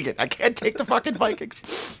can't take it. I can't take the fucking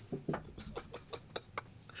Vikings.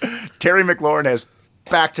 Terry McLaurin has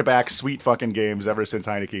back-to-back sweet fucking games ever since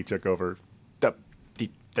Heineke took over.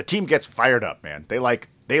 The team gets fired up, man.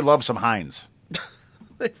 They love some Heinz.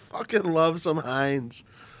 They fucking love some Heinz.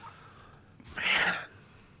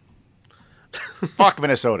 Fuck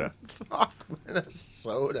Minnesota. Fuck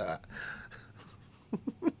Minnesota.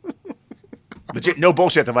 Legit, no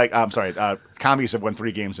bullshit. Commies have won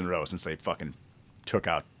 3 games in a row since they fucking took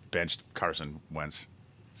out, benched Carson Wentz.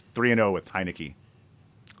 3-0 with Heineke.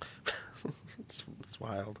 It's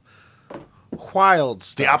wild. Wild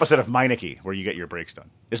stuff. The opposite of Meineke, where you get your breaks done.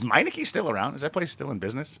 Is Meineke still around? Is that place still in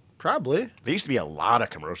business? Probably. There used to be a lot of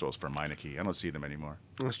commercials for Meineke. I don't see them anymore.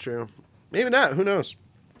 That's true. Maybe not. Who knows?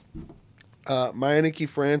 Meineke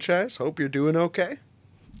franchise. Hope you're doing okay.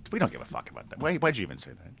 We don't give a fuck about that. Why'd you even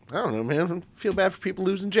say that? I don't know, man. I feel bad for people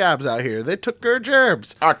losing jobs out here. They took our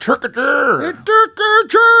gerbs. Our turkadur. They took our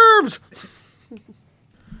gerbs.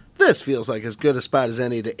 This feels like as good a spot as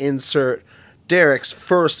any to insert Derek's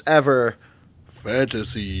first ever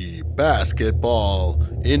Fantasy Basketball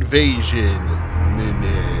Invasion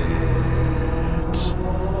Minute.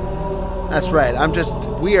 That's right.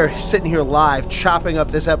 We are sitting here live chopping up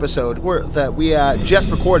this episode that we just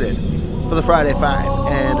recorded for the Friday 5.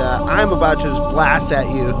 And I'm about to just blast at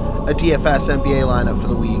you a DFS NBA lineup for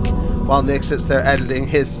the week while Nick sits there editing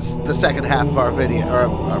the second half of our video.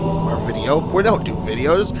 Our video. We don't do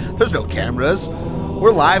videos. There's no cameras.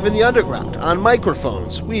 We're live in the underground on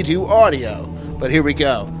microphones. We do audio. But here we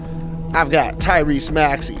go. I've got Tyrese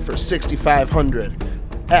Maxey for 6,500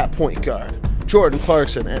 at point guard. Jordan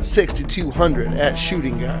Clarkson at 6,200 at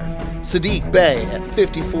shooting guard. Sadiq Bey at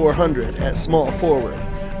 5,400 at small forward.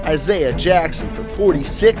 Isaiah Jackson for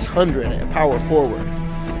 4,600 at power forward.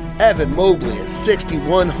 Evan Mobley at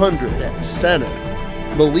 6,100 at center.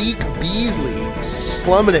 Malik Beasley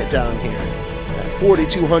slumming it down here at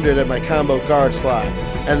 4,200 at my combo guard slot.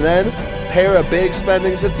 And then, pair of big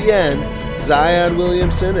spendings at the end, Zion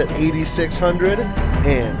Williamson at 8,600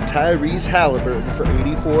 and Tyrese Halliburton for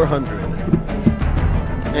 8,400.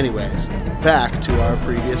 Anyways, back to our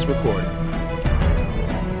previous recording.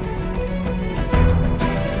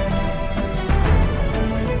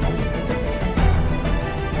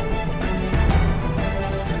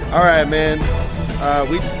 All right, man.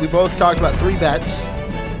 We both talked about 3 bets,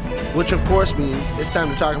 which of course means it's time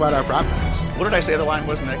to talk about our prop bets. What did I say the line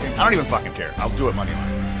was in that game? I don't even fucking care. I'll do it money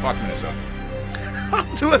line. Fuck Minnesota.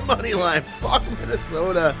 I'll do it money line. Fuck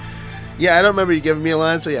Minnesota. Yeah, I don't remember you giving me a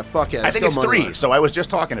line, so yeah, fuck yeah. I think it's 3, line. so I was just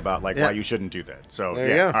talking about why you shouldn't do that. So there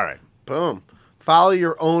you go. All right. Boom. Follow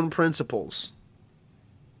your own principles.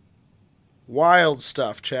 Wild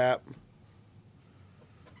stuff, chap.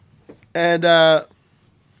 And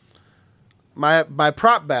my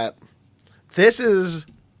prop bet, this is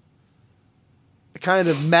kind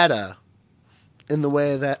of meta in the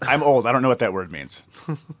way that... I'm old. I don't know what that word means.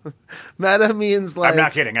 Meta means like... I'm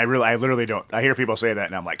not kidding. I literally don't. I hear people say that,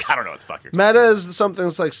 and I'm like, I don't know what the fuck you're Meta is something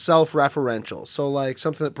that's like self-referential. So like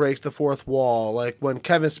something that breaks the fourth wall. Like when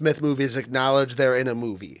Kevin Smith movies acknowledge they're in a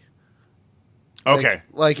movie. Okay.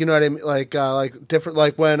 Like you know what I mean? Like different,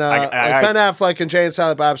 like when like Ben Affleck and Jay and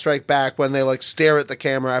Silent Bob Strike Back, when they like stare at the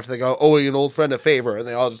camera after they go, "Oh, an old friend a favor," and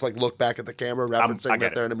they all just like look back at the camera, referencing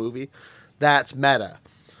that they're in a movie. That's meta.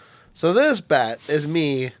 So this bet is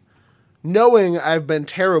me knowing I've been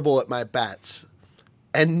terrible at my bets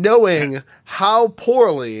and knowing how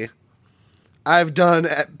poorly I've done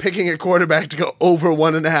at picking a quarterback to go over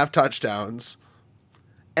 1.5 touchdowns.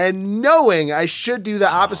 And knowing I should do the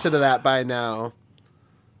opposite of that by now,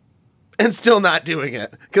 and still not doing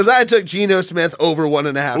it. Because I took Geno Smith over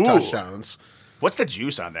 1.5 touchdowns. What's the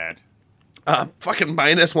juice on that? Fucking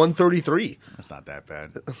minus 133. That's not that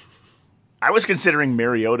bad. I was considering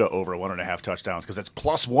Mariota over 1.5 touchdowns because that's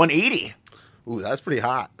plus 180. Ooh, that's pretty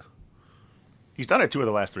hot. He's done it 2 of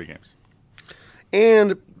the last 3 games.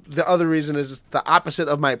 And the other reason is the opposite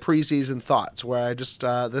of my preseason thoughts, where I just,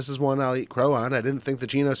 this is one I'll eat crow on. I didn't think the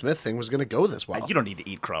Geno Smith thing was going to go this well. You don't need to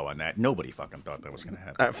eat crow on that. Nobody fucking thought that was going to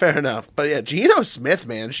happen. Fair enough. But yeah, Geno Smith,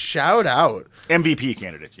 man, shout out. MVP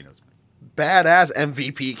candidate, Geno Smith. Badass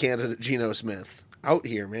MVP candidate Geno Smith. Out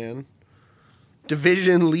here, man.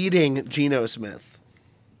 Division leading Geno Smith.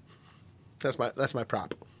 That's my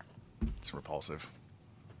prop. It's repulsive.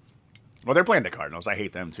 Well, they're playing the Cardinals. I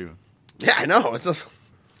hate them too. Yeah, I know.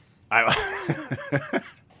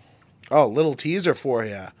 Oh, little teaser for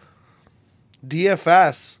you.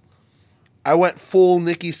 DFS. I went full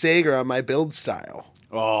Nikki Sager on my build style.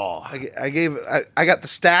 Oh, I got the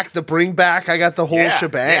stack, the bring back. I got the whole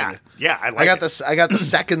shebang. Yeah. I got the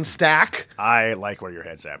second stack. I like where your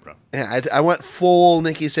head's at, bro. Yeah, I went full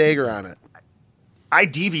Nikki Sager on it. I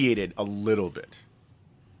deviated a little bit,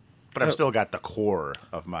 but I've still got the core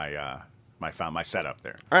of my my setup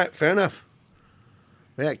there. All right, fair enough.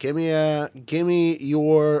 Yeah, give me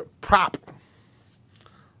your prop.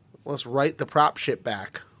 Let's write the prop shit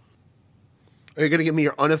back. Are you gonna give me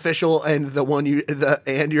your unofficial and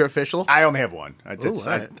and your official? I only have one. I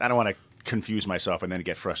right. don't want to confuse myself and then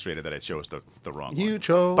get frustrated that I chose the wrong one. You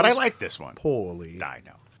chose, but I like this one. Poorly. I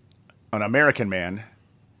know. An American man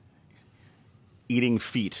eating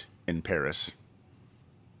feet in Paris.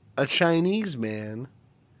 A Chinese man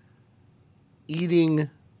eating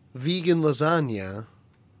vegan lasagna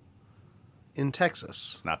in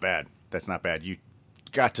Texas. It's not bad. That's not bad. You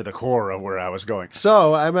got to the core of where I was going.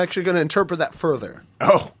 So I'm actually going to interpret that further.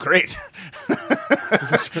 Oh, great. I'm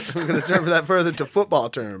going to interpret that further to football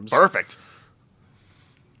terms. Perfect.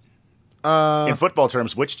 In football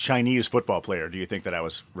terms, which Chinese football player do you think that I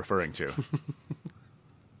was referring to?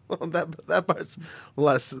 Well, that part's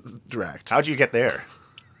less direct. How'd you get there?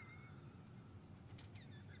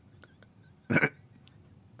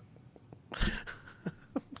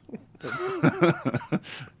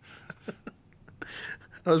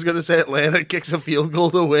 I was going to say Atlanta kicks a field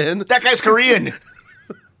goal to win. That guy's Korean.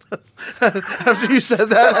 After you said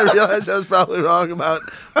that, I realized I was probably wrong about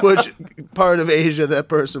which part of Asia that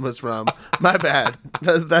person was from. My bad.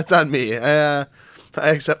 That's on me. I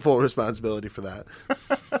accept full responsibility for that.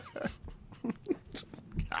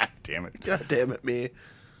 God damn it. God damn it, me.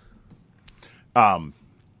 I'm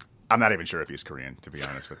not even sure if he's Korean, to be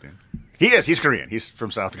honest with you. He is. He's Korean. He's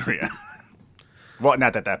from South Korea. Well,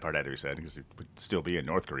 not that part had to be said, because he would still be in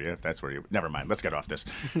North Korea if that's where he... Never mind. Let's get off this.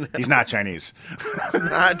 He's not Chinese. He's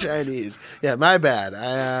not Chinese. Yeah, my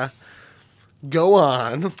bad. Go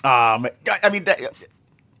on. I mean,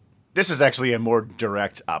 this is actually a more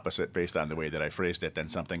direct opposite based on the way that I phrased it than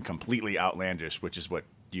something completely outlandish, which is what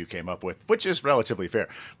you came up with, which is relatively fair.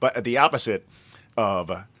 But the opposite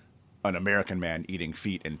of an American man eating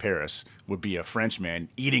feet in Paris would be a French man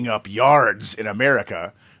eating up yards in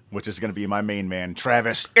America, which is going to be my main man,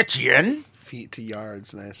 Travis Etienne. Feet to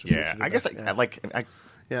yards, nice. Yeah, I guess I like...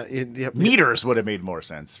 Yeah, meters would have made more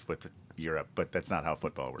sense with Europe, but that's not how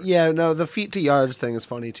football works. Yeah, no, the feet to yards thing is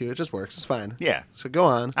funny too. It just works. It's fine. Yeah. So go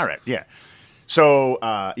on. All right, yeah. So,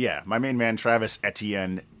 my main man, Travis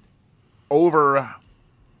Etienne, over...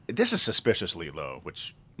 This is suspiciously low,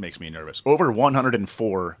 which makes me nervous. Over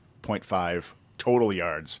 104.5 total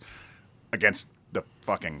yards against the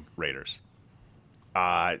fucking Raiders.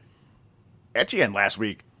 Etienne last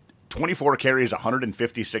week, 24 carries,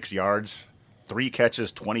 156 yards, 3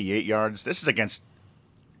 catches, 28 yards. This is against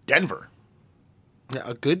Denver. Yeah,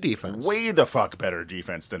 a good defense. Way the fuck better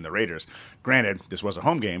defense than the Raiders. Granted, this was a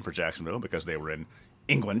home game for Jacksonville because they were in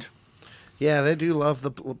England. Yeah, they do love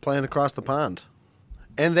the playing across the pond.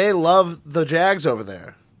 And they love the Jags over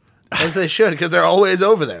there. As they should, because they're always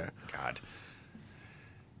over there. God.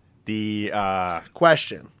 The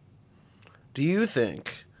Question. Do you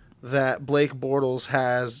think that Blake Bortles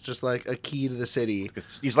has just like a key to the city?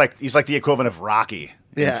 he's like the equivalent of Rocky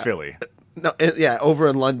in Philly. No, over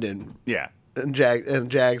in London. Yeah. And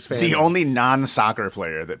Jags fans. The only non-soccer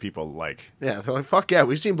player that people like. Yeah, they're like, fuck yeah,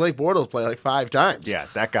 we've seen Blake Bortles play like 5 times. Yeah,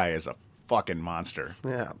 that guy is a fucking monster.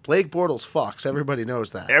 Yeah, Blake Bortles fucks. Everybody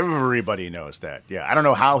knows that. Everybody knows that. Yeah, I don't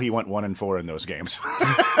know how he went 1-4 in those games.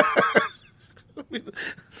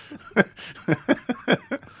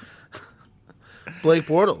 Blake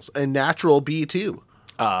Bortles, a natural B2.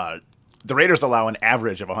 The Raiders allow an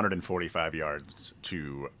average of 145 yards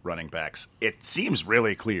to running backs. It seems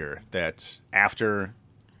really clear that after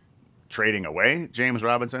trading away James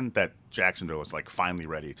Robinson, that Jacksonville is like finally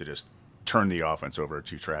ready to just turn the offense over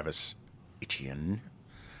to Travis Etienne.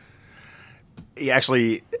 He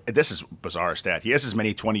actually, this is a bizarre stat. He has as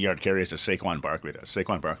many 20-yard carries as Saquon Barkley does.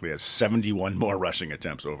 Saquon Barkley has 71 more rushing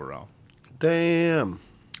attempts overall. Damn.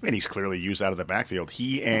 And he's clearly used out of the backfield.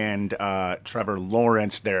 He and Trevor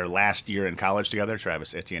Lawrence, their last year in college together,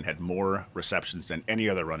 Travis Etienne had more receptions than any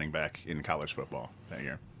other running back in college football that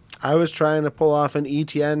year. I was trying to pull off an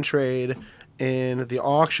Etienne trade in the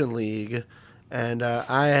auction league, and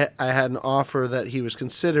I had an offer that he was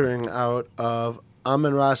considering out of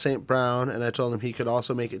Amon-Ra St. Brown, and I told him he could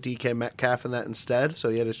also make it DK Metcalf in that instead. So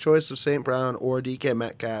he had his choice of St. Brown or DK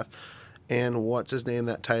Metcalf. And what's his name,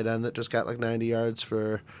 that tight end that just got like 90 yards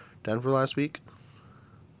for Denver last week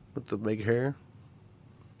with the big hair?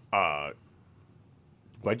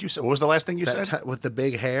 What'd you say? What was the last thing you said? With the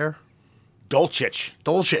big hair?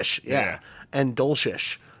 Dolchich. Yeah. And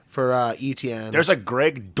Dolchich for Etienne. There's a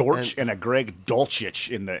Greg Dortch and a Greg Dolchich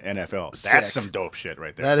in the NFL. Sick. That's some dope shit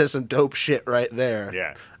right there. That is some dope shit right there.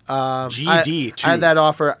 Yeah. GD too. I had that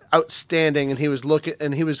offer outstanding, and he was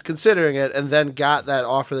considering it, and then got that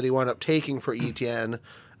offer that he wound up taking for Etienne.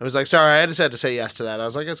 I was like, sorry, I just had to say yes to that. I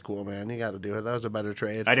was like, it's cool, man. You got to do it. That was a better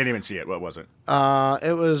trade. I didn't even see it. What was it?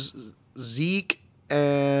 It was Zeke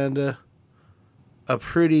and a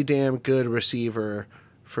pretty damn good receiver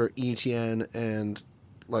for Etienne, and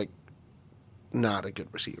like not a good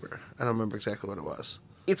receiver. I don't remember exactly what it was.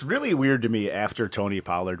 It's really weird to me after Tony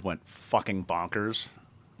Pollard went fucking bonkers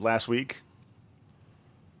last week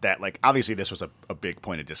that, like, obviously this was a big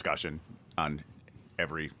point of discussion on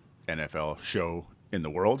every NFL show in the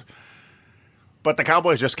world, but the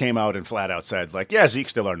Cowboys just came out and flat out said, like, yeah, Zeke's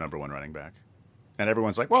still our number 1 running back, and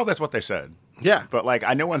everyone's like, well, that's what they said. Yeah, but like,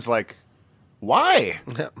 no one's like, why?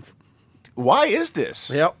 Why is this?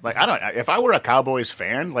 Yep. Like, I don't. If I were a Cowboys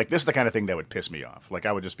fan, like, this is the kind of thing that would piss me off. Like,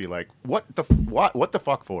 I would just be like, what the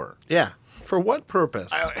fuck for? Yeah, for what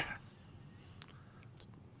purpose?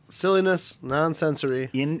 Silliness, nonsensory,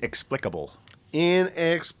 inexplicable.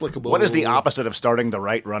 What is the opposite of starting the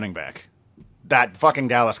right running back? That fucking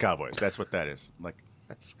Dallas Cowboys. That's what that is. Like,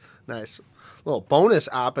 that's nice. Little bonus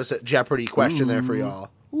opposite Jeopardy question there for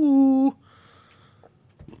y'all. Ooh.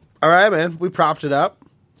 All right, man. We propped it up.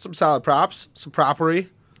 Some solid props. Some propery.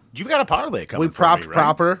 You've got a parlay coming. We propped right?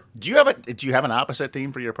 proper. Do you have an opposite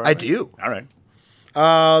theme for your parlay? I do. All right.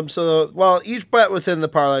 Each bet within the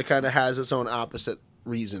parlay kind of has its own opposite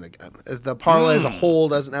reason again. The parlay as a whole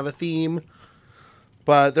doesn't have a theme,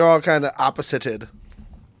 but they're all kind of opposited.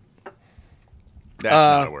 That's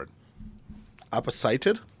not a word.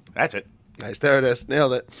 Opposited? That's it. Nice. There it is.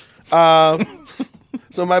 Nailed it.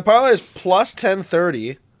 So my parlay is plus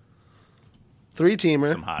 1030.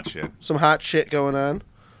 3-teamer. Some hot shit. Some hot shit going on.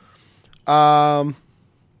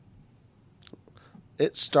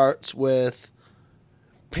 It starts with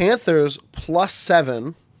Panthers plus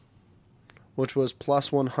 7, which was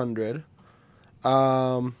plus 100.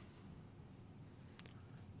 Because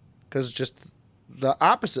just the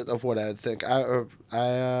opposite of what I would think. Who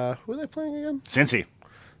are they playing again? Cincy.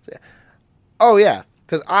 Oh yeah,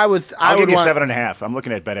 because I'll give you 7.5. I'm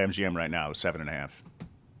looking at BetMGM right now. 7.5.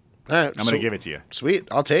 All right, I'm going to give it to you. Sweet,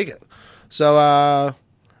 I'll take it. So,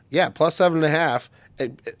 yeah, plus 7.5.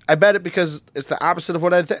 I bet it because it's the opposite of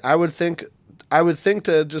what I think. I would think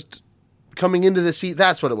to just coming into this season.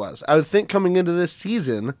 That's what it was. I would think coming into this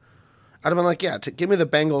season, I'd have been like, yeah, give me the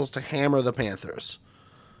Bengals to hammer the Panthers.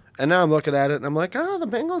 And now I'm looking at it and I'm like, the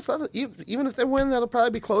Bengals, even if they win, that'll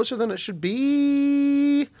probably be closer than it should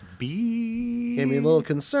be. Gave me little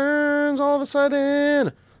concerns all of a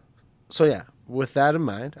sudden. So yeah, with that in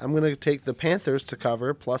mind, I'm going to take the Panthers to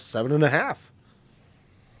cover plus 7.5.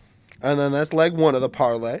 And then that's leg 1 of the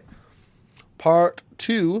parlay. Part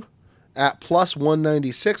 2 at plus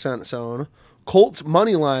 196 on its own. Colts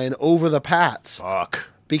money line over the Pats. Fuck.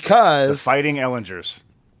 Because The Fighting Ehlingers.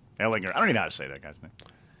 Ehlinger. I don't even know how to say that guy's name.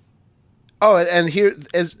 Oh, and here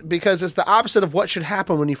is because it's the opposite of what should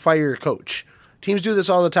happen when you fire your coach. Teams do this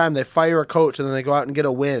all the time. They fire a coach and then they go out and get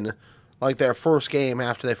a win, like their first game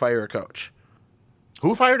after they fire a coach.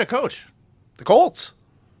 Who fired a coach? The Colts.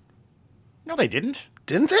 No, they didn't.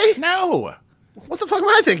 Didn't they? No. What the fuck am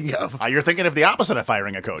I thinking of? You're thinking of the opposite of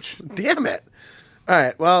firing a coach. Damn it. All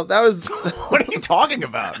right, well, that was... What are you talking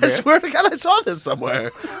about, man? I swear to God I saw this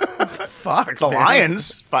somewhere. Fuck, The man.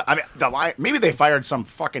 Lions... maybe they fired some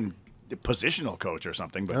fucking positional coach or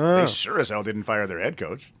something, but they sure as hell didn't fire their head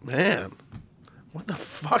coach. Man. What the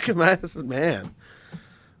fuck am I... Man.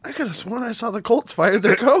 I could have sworn I saw the Colts fire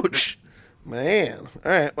their coach. Man.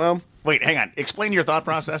 All right, well... Wait, hang on. Explain your thought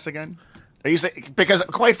process again. Are you saying, because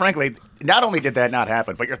quite frankly, not only did that not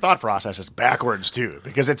happen, but your thought process is backwards too.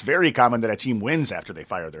 Because it's very common that a team wins after they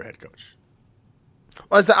fire their head coach.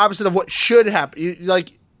 Well, it's the opposite of what should happen.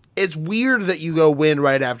 It's weird that you go win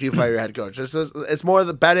right after you fire your head coach. It's more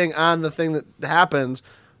the betting on the thing that happens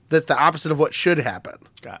that's the opposite of what should happen.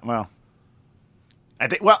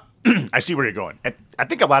 I see where you're going. I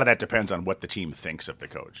think a lot of that depends on what the team thinks of the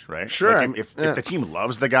coach, right? Sure. Like, if the team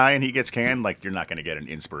loves the guy and he gets canned, like you're not going to get an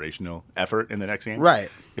inspirational effort in the next game, Right.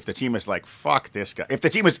 If the team is like, fuck this guy. If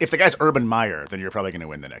the guy's Urban Meyer, then you're probably going to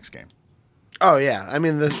win the next game. Oh, yeah. I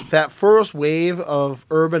mean, that first wave of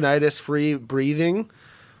urbanitis-free breathing,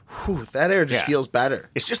 that air just feels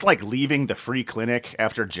better. It's just like leaving the free clinic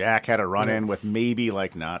after Jack had a run-in with maybe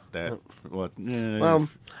like not that...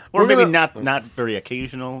 or maybe not very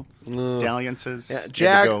occasional dalliances. Yeah,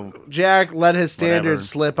 Jack let his standards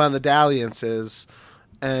slip on the dalliances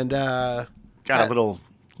and... got a little...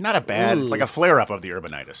 Not a bad... Like a flare-up of the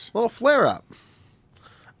urbanitis. A little flare-up.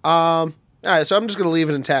 All right, so I'm just going to leave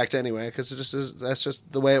it intact anyway because that's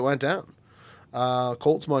just the way it went down.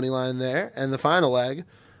 Colts money line there. And the final leg...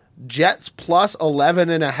 Jets plus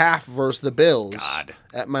 11.5 versus the Bills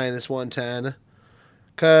at minus 110.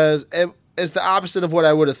 Because it's the opposite of what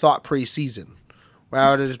I would have thought preseason. Where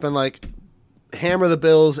I would have just been like, hammer the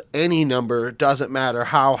Bills, any number, doesn't matter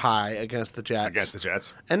how high against the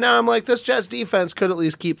Jets. And now I'm like, this Jets defense could at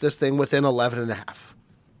least keep this thing within 11.5.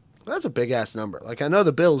 That's a big-ass number. Like, I know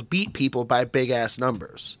the Bills beat people by big-ass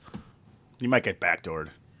numbers. You might get backdoored.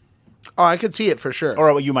 Oh, I could see it for sure.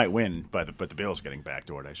 Or you might win, but the Bills getting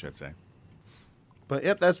backdoored, I should say. But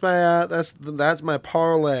yep, that's my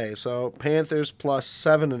parlay. So Panthers plus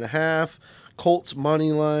 7.5, Colts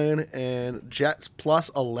money line, and Jets plus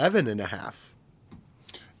 11.5.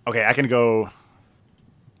 Okay, I can go.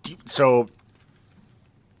 So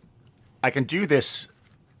I can do this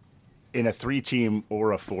in a 3-team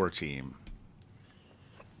or a 4-team.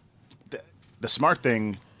 The smart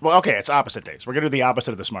thing. Well, okay, it's opposite days. We're going to do the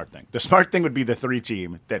opposite of the smart thing. The smart thing would be the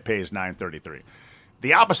 3-team that pays $9.33.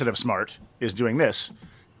 The opposite of smart is doing this,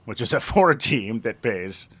 which is a 4-team that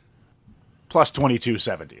pays plus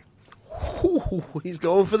 $22.70. He's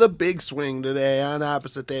going for the big swing today on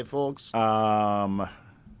opposite day, folks. The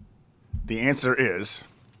answer is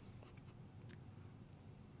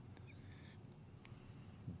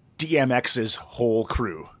DMX's whole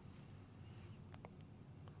crew.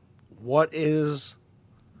 What is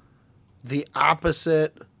the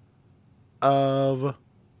opposite of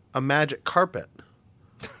a magic carpet?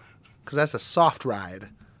 Because that's a soft ride,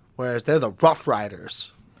 whereas they're the rough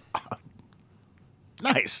riders.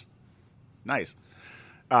 Nice. As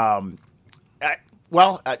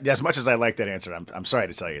much as I like that answer, I'm sorry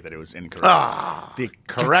to tell you that it was incorrect. The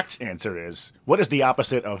correct answer is, what is the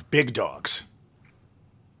opposite of big dogs?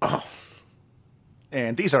 Oh.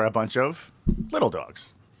 And these are a bunch of little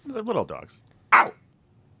dogs. They're little dogs. Ow!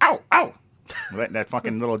 Ow! Ow! that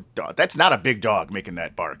fucking little dog. That's not a big dog making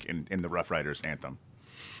that bark in the Rough Riders anthem.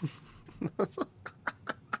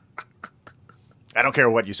 I don't care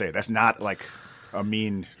what you say. That's not like a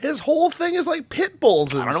mean... His whole thing is like pit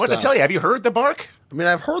bulls and I don't know stuff. what to tell you. Have you heard the bark? I mean,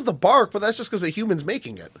 I've heard the bark, but that's just because the human's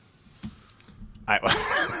making it.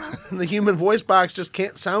 The human voice box just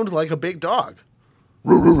can't sound like a big dog.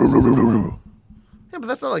 Yeah, but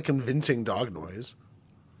that's not like convincing dog noise.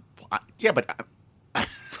 But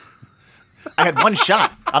I had one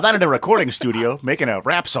shot. I'm not in a recording studio making a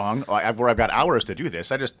rap song where I've got hours to do this.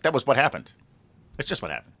 That was what happened. It's just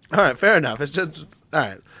what happened. All right, fair enough. It's just all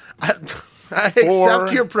right. I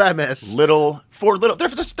accept your premise.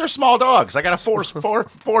 They're small dogs. I got a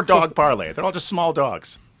four dog parlay. They're all just small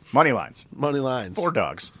dogs. Money lines. 4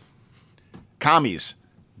 dogs. Commies,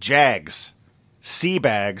 Jags,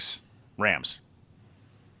 Seabags, Rams.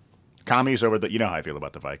 Commies over the... You know how I feel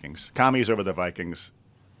about the Vikings. Commies over the Vikings.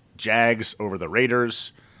 Jags over the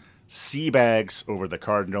Raiders. Seabags over the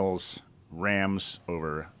Cardinals. Rams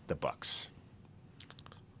over the Bucks.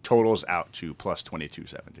 Totals out to plus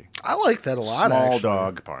 2270. I like that a lot, Small actually.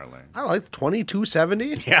 dog parlay. I like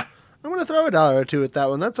 2270. Yeah. I'm going to throw $1 or two at that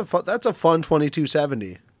one. That's a fun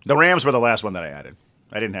 2270. The Rams were the last one that I added.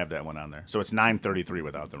 I didn't have that one on there. So it's 933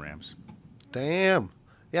 without the Rams. Damn.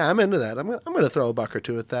 Yeah, I'm into that. I'm going to throw a buck or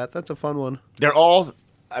two at that. That's a fun one. They're all...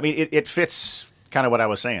 I mean, it fits kind of what I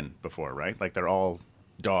was saying before, right? Like, they're all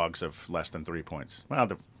dogs of less than 3 points. Well,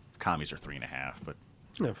 the Commies are 3.5, but...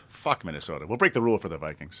 Yeah. Fuck Minnesota. We'll break the rule for the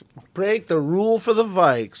Vikings. Break the rule for the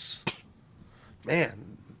Vikes.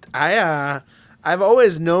 Man, I've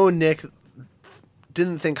always known Nick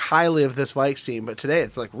didn't think highly of this Vikes team, but today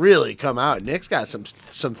it's like really come out. Nick's got some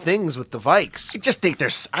things with the Vikes. I just think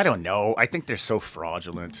I don't know. I think they're so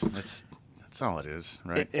fraudulent. That's all it is,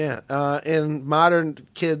 right? Yeah. In modern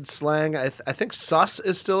kid slang, I think sus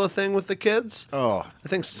is still a thing with the kids. Oh. I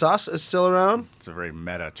think sus is still around. It's a very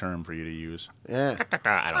meta term for you to use. Yeah.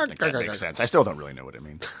 I don't think that makes sense. I still don't really know what it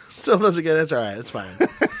means. Still doesn't get it. It's all right. It's fine.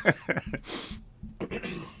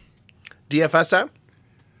 DFS time?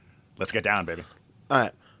 Let's get down, baby. All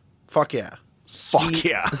right. Fuck yeah. Fuck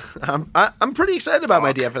yeah. I'm pretty excited about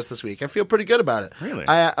my DFS this week. I feel pretty good about it. Really?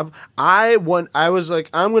 I was like,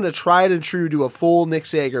 I'm going to try and true to a full Nick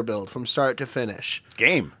Sager build from start to finish.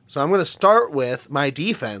 Game. So I'm going to start with my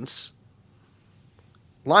defense.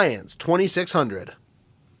 Lions, 2,600.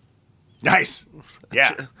 Nice.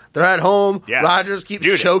 Yeah. They're at home. Yeah. Rodgers keeps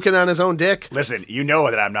choking on his own dick. Listen, you know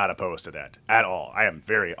that I'm not opposed to that at all. I am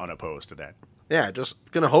very unopposed to that. Yeah, just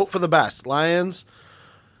going to hope for the best. Lions,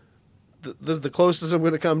 this is the closest I'm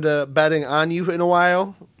going to come to betting on you in a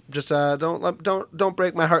while. Just don't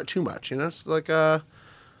break my heart too much. You know, it's like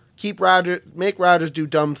make Rodgers do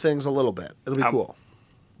dumb things a little bit. It'll be cool.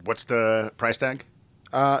 What's the price tag?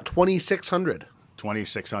 2,600.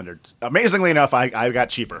 2,600. Amazingly enough, I got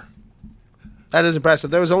cheaper. That is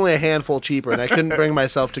impressive. There was only a handful cheaper, and I couldn't bring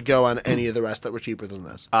myself to go on any of the rest that were cheaper than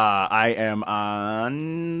this. I am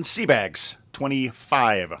on Seabags,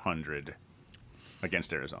 2,500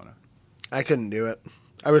 against Arizona. I couldn't do it.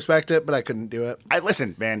 I respect it, but I couldn't do it.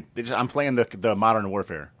 Listen, man. I'm playing the modern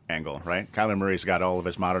warfare angle, right? Kyler Murray's got all of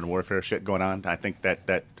his modern warfare shit going on. I think that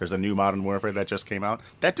there's a new modern warfare that just came out.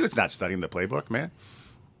 That dude's not studying the playbook, man.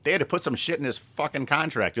 They had to put some shit in his fucking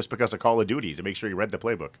contract just because of Call of Duty to make sure he read the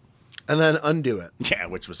playbook. And then undo it. Yeah,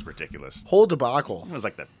 which was ridiculous. Whole debacle. It was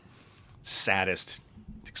like the saddest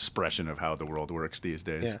expression of how the world works these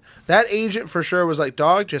days. Yeah. That agent for sure was like,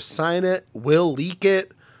 dog, just sign it. We'll leak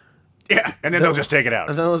it. Yeah, and then they'll just take it out.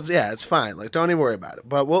 And then, yeah, it's fine. Like, don't even worry about it.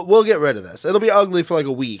 But we'll get rid of this. It'll be ugly for like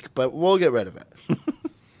a week, but we'll get rid of it.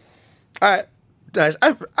 All right. Nice.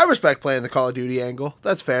 I respect playing the Call of Duty angle.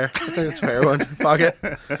 That's fair. I think it's a fair one. Fuck it.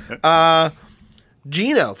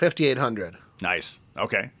 Gino, 5,800. Nice.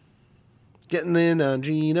 Okay. Getting in on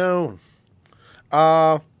Gino.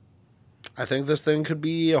 I think this thing could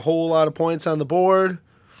be a whole lot of points on the board.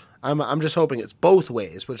 I'm just hoping it's both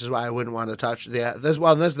ways, which is why I wouldn't want to touch this.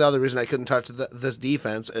 Well, and this is the other reason I couldn't touch this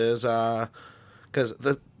defense is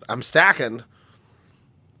because I'm stacking,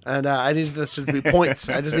 and I need this to be points.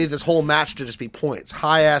 I just need this whole match to just be points.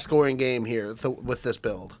 High ass scoring game here with this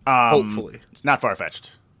build. Hopefully, it's not far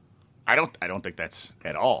fetched. I don't think that's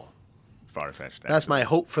at all far fetched. That's my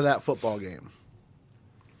hope for that football game.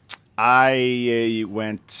 I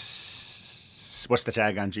went. What's the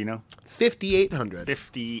tag on Gino? 5,800.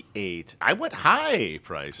 58. I went high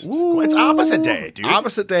price. It's opposite day, dude.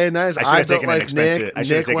 Opposite day, nice. I built like Nick.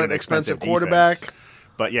 Nick went an expensive quarterback. Defense.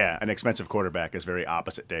 But yeah, an expensive quarterback is very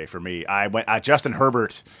opposite day for me. I went. Justin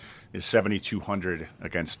Herbert is 7,200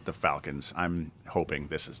 against the Falcons. I'm hoping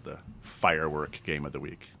this is the firework game of the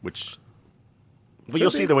week, which. Well,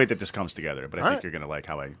 you'll see the way that this comes together, but I think you're gonna like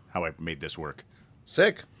how I made this work.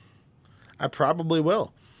 Sick. I probably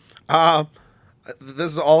will.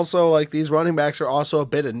 This is also like these running backs are also a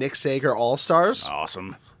bit of Nick Sager All-Stars.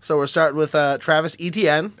 Awesome. So we're starting with Travis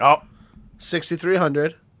Etienne. Oh,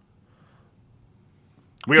 6,300.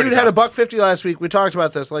 Dude had a $150 last week. We talked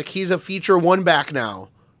about this. Like he's a feature one back now.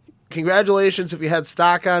 Congratulations if you had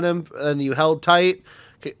stock on him and you held tight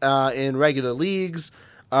in regular leagues.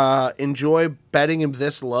 Enjoy betting him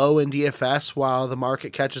this low in DFS while the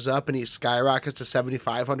market catches up and he skyrockets to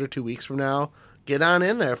 7,500 2 weeks from now. Get on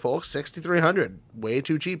in there, folks. 6,300. Way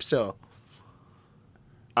too cheap still.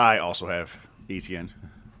 I also have Etienne.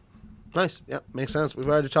 Nice. Yep, makes sense. We've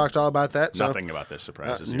already talked all about that. So, nothing about this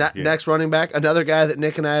surprises you. Next running back, another guy that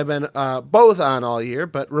Nick and I have been both on all year,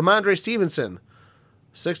 but Ramondre Stevenson,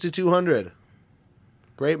 6,200.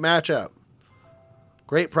 Great matchup.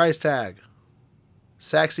 Great price tag.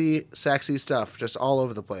 Sexy stuff just all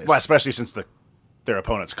over the place. Well, especially since their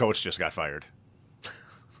opponent's coach just got fired.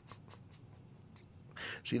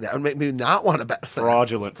 See, that would make me not want to bet.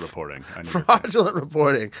 Fraudulent reporting. Fraudulent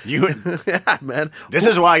reporting. Yeah, man. This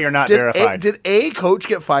is why you're not verified. Did a coach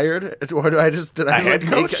get fired, or did I head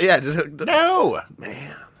coach? Yeah. No,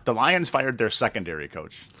 man. The Lions fired their secondary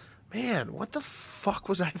coach. Man, what the fuck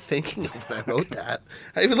was I thinking of when I wrote that?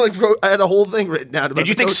 I even I had a whole thing written down. Did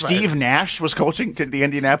you think Steve Nash was coaching the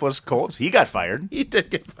Indianapolis Colts? He got fired. He did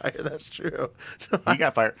get fired. That's true. He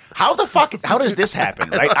got fired. How the fuck? How does this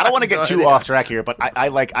happen? Right? I don't want to get too off track here, but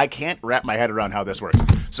I can't wrap my head around how this works.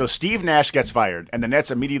 So Steve Nash gets fired, and the Nets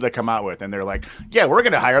immediately come out with, and they're like, "Yeah, we're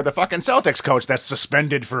going to hire the fucking Celtics coach that's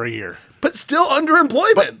suspended for a year, but still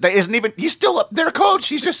underemployment. But that isn't even. He's still their coach.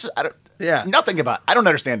 He's just nothing about. I don't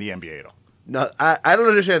understand the NBA at all. No, I don't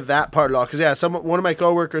understand that part at all. Because one of my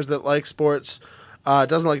coworkers that likes sports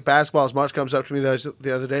doesn't like basketball as much comes up to me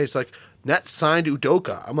the other day. It's like, Nets signed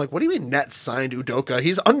Udoka. I'm like, what do you mean Nets signed Udoka?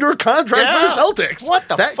 He's under contract for the Celtics. What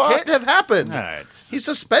the fuck? That can't have happened. Right. He's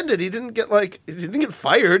suspended. He didn't get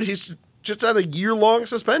fired. He's just on a year-long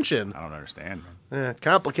suspension. I don't understand. Yeah,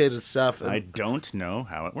 complicated stuff. I don't know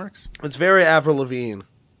how it works. It's very Avril Lavigne.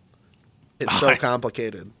 It's so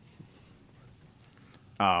complicated.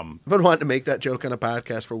 I've been wanting to make that joke on a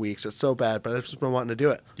podcast for weeks. It's so bad, but I've just been wanting to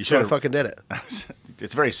do it. You should have fucking did it.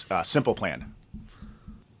 It's a very simple plan.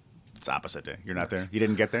 It's opposite day. You're not there. You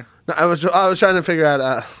didn't get there. No, I was trying to figure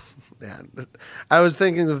out. I was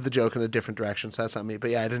thinking of the joke in a different direction. So that's not me.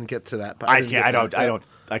 But yeah, I didn't get to that. But I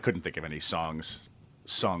couldn't think of any songs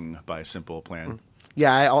sung by Simple Plan.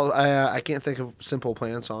 Yeah, I can't think of Simple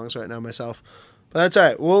Plan songs right now myself. But that's all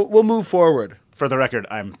right. We'll move forward. For the record,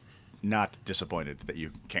 I'm not disappointed that you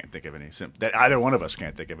can't think of any that either one of us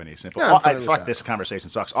can't think of any simple. Yeah, this conversation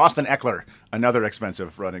sucks. Austin Eckler, another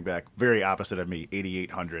expensive running back, very opposite of me,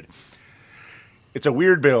 8,800. It's a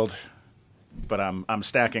weird build, but I'm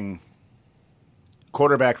stacking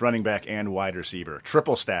quarterback, running back, and wide receiver.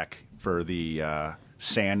 Triple stack for the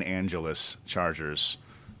San Angeles Chargers,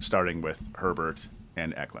 starting with Herbert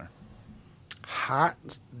and Eckler.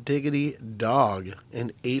 Hot diggity dog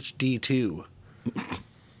in HD2.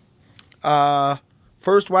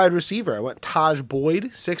 First wide receiver, I went Taj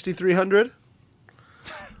Boyd, 6,300.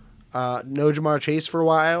 No Jamar Chase for a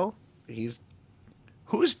while.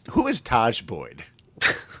 Who is Taj Boyd?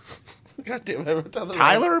 God damn it, I wrote down the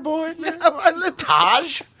Tyler Boyd? Yeah,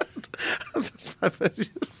 Taj?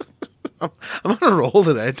 I'm on a roll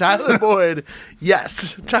today. Tyler Boyd.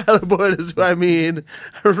 Yes, Tyler Boyd is who I mean.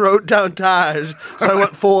 I wrote down Taj, so I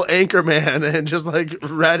went full Anchorman and just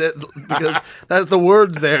read it because that's the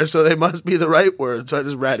words there, so they must be the right words. So I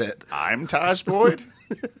just read it. I'm Taj Boyd.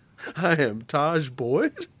 I am Taj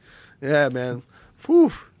Boyd. Yeah, man.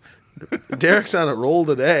 Whew. Derek's on a roll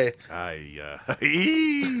today.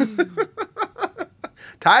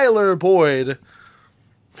 Tyler Boyd.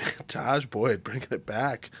 Taj Boyd, bringing it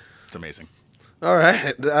back. It's amazing. All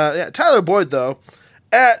right. Tyler Boyd, though,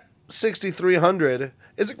 at 6,300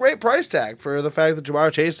 is a great price tag for the fact that Jamar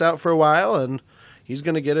Chase is out for a while, and he's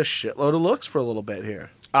going to get a shitload of looks for a little bit here.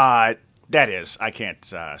 That is. I can't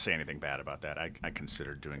say anything bad about that. I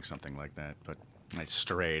considered doing something like that, but I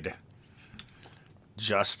strayed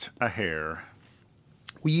just a hair.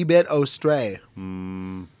 Wee bit astray.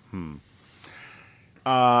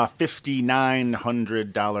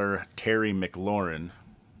 $5,900 Terry McLaurin,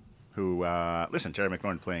 who, Terry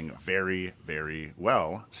McLaurin playing very, very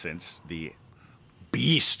well since the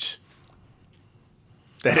beast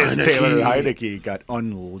that is Taylor Heineke got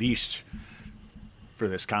unleashed for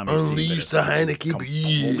this comedy team. Unleash the Heineke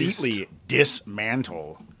beast. Completely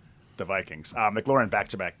dismantle the Vikings. McLaurin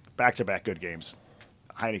back-to-back good games.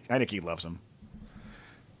 Heineke loves him.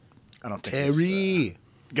 I don't think Terry.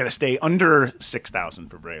 Got to stay under 6,000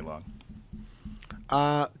 for very long.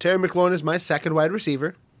 Terry McLaurin is my second wide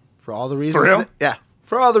receiver for all the reasons. For real? Yeah,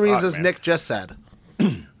 for all the reasons Nick just said.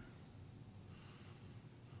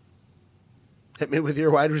 Hit me with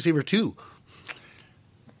your wide receiver 2.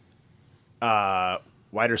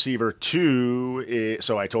 Wide receiver 2 is,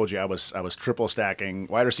 so I told you I was triple stacking.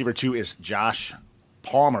 Wide receiver 2 is Josh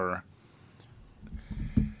Palmer.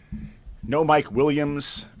 No Mike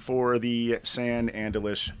Williams for the San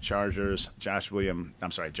Angeles Chargers. Josh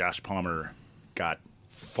Palmer got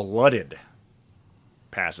flooded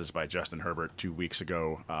passes by Justin Herbert 2 weeks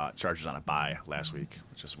ago. Chargers on a bye last week,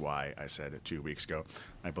 which is why I said it 2 weeks ago.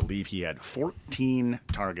 I believe he had 14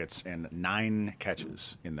 targets and 9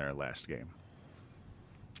 catches in their last game.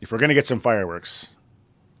 If we're going to get some fireworks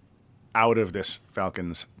out of this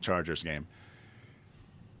Falcons-Chargers game,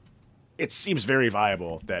 it seems very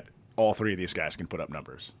viable that all three of these guys can put up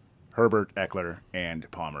numbers. Herbert, Eckler, and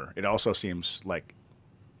Palmer. It also seems like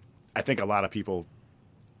I think a lot of people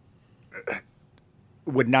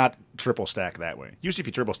would not triple stack that way. Usually if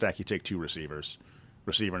you triple stack, you take two receivers,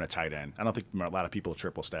 receiver and a tight end. I don't think a lot of people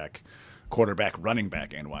triple stack quarterback, running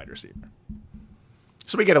back, and wide receiver.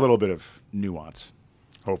 So we get a little bit of nuance,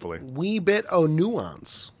 hopefully. Wee bit of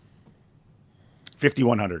nuance.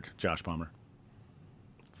 5,100, Josh Palmer.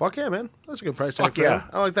 Fuck yeah, man. That's a good price tag Fuck for yeah. him.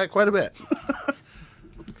 I like that quite a bit.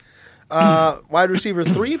 Wide receiver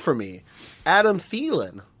 3 for me, Adam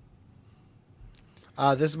Thielen.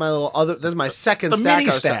 This is my This is my second the stack.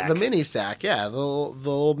 mini stack. The mini stack. Yeah, the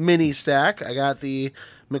little mini stack. I got the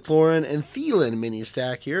McLaurin and Thielen mini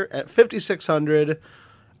stack here at 5,600.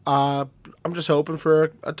 I'm just hoping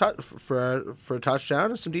for a touchdown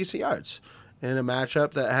and some decent yards in a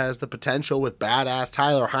matchup that has the potential with badass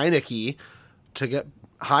Tyler Heineke to get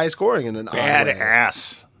high scoring in an odd way.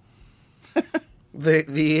 Badass.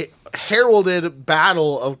 The heralded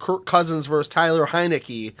battle of Kirk Cousins versus Tyler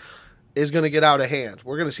Heineke is going to get out of hand.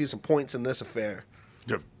 We're going to see some points in this affair.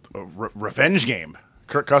 Revenge game.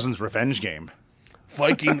 Kirk Cousins' revenge game.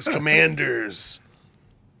 Vikings Commanders.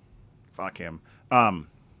 Fuck him.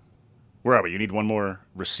 Where are we? You need one more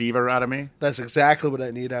receiver out of me? That's exactly what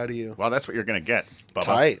I need out of you. Well, that's what you're going to get,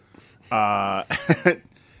 Bubba. Tight.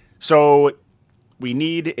 So we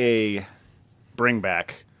need a bring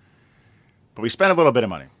back, but we spent a little bit of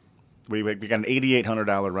money. We got an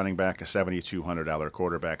 $8,800 running back, a $7,200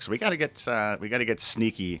 quarterback. So we got to get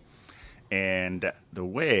sneaky, and the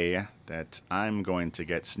way that I'm going to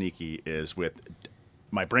get sneaky is with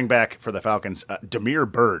my bring back for the Falcons, Damiere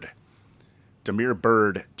Byrd. Damiere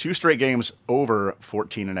Byrd, 2 straight games over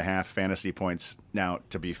 14.5 fantasy points. Now,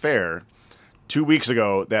 to be fair, 2 weeks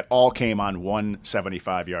ago, that all came on one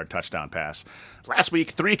 75-yard touchdown pass. Last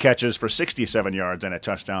week, 3 catches for 67 yards and a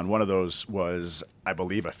touchdown. One of those was, I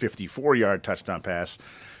believe, a 54-yard touchdown pass.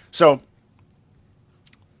 So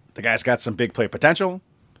the guy's got some big play potential.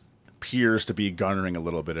 Appears to be garnering a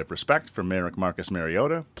little bit of respect from Marcus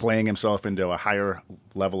Mariota, playing himself into a higher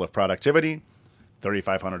level of productivity.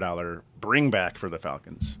 $3,500 bring back for the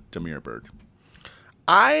Falcons, Damiere Byrd.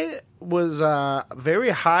 I was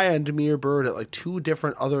very high on Damiere Byrd at like 2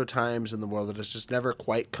 different other times in the world that has just never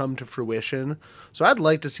quite come to fruition. So I'd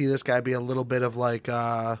like to see this guy be a little bit of like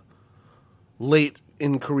late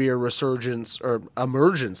in career resurgence or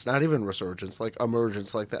emergence, not even resurgence, like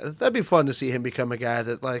emergence like that. That'd be fun to see him become a guy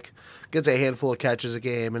that like gets a handful of catches a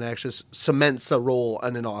game and actually cements a role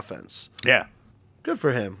in an offense. Yeah. Good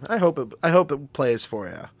for him. I hope it plays for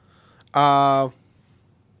you. My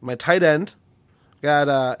tight end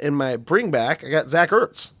got in my bring back. I got Zach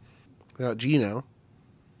Ertz. I got Geno,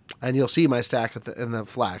 and you'll see my stack in the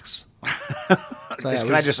flex. So, yeah,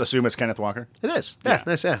 Can I just assume it's Kenneth Walker? It is. Yeah,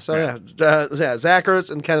 nice. Yeah. So yeah, Zach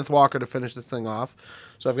Ertz and Kenneth Walker to finish this thing off.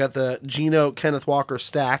 So I've got the Geno Kenneth Walker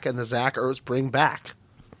stack and the Zach Ertz bring back.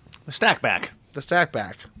 The stack back. The stack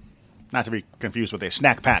back. Not to be confused with a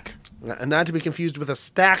snack pack. And not to be confused with a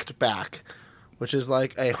stacked back, which is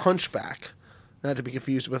like a hunchback. Not to be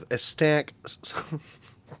confused with a stank. I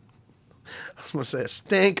was going to say a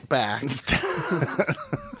stank back,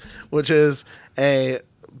 which is a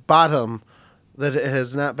bottom that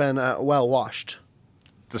has not been well washed.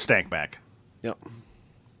 It's a stank back. Yep.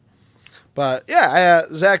 But yeah,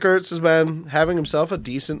 Zach Ertz has been having himself a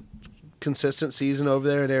decent, consistent season over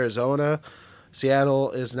there in Arizona. Seattle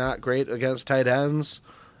is not great against tight ends.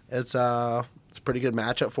 It's a pretty good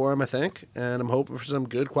matchup for him, I think, and I'm hoping for some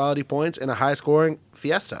good quality points in a high-scoring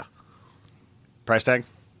fiesta. Price tag?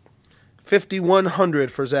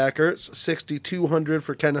 5,100 for Zach Ertz, 6,200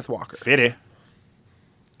 for Kenneth Walker.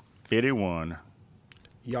 51.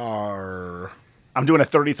 Yar. I'm doing a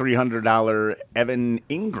 $3,300 Evan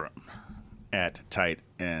Ingram at tight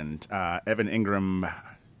end. Evan Ingram,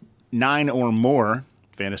 9 or more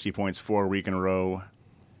fantasy points 4 week in a row.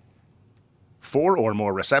 4 or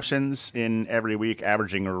more receptions in every week,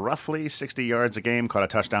 averaging roughly 60 yards a game. Caught a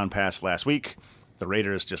touchdown pass last week. The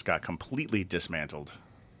Raiders just got completely dismantled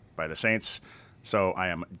by the Saints. So I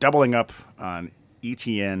am doubling up on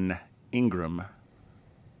ETN Ingram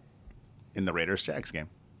in the Raiders-Jags game.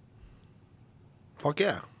 Fuck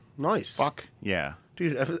yeah. Nice. Fuck yeah.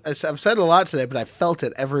 Dude, I've said it a lot today, but I felt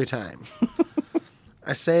it every time.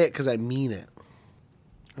 I say it because I mean it.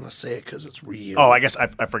 I'm going to say it because it's real. Oh, I guess I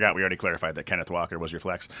forgot we already clarified that Kenneth Walker was your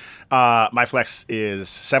flex. My flex is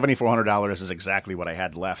 $7,400 is exactly what I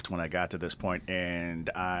had left when I got to this point, and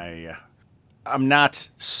I'm not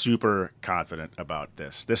super confident about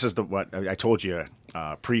this. This is what I told you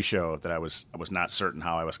pre-show that I was not certain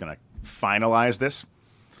how I was going to finalize this.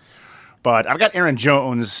 But I've got Aaron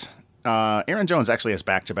Jones. Aaron Jones actually has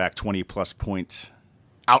back-to-back 20-plus point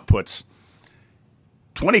outputs.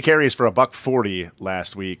 20 carries for $140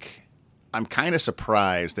 last week. I'm kind of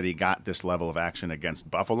surprised that he got this level of action against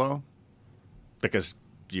Buffalo, because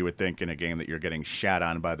you would think in a game that you're getting shat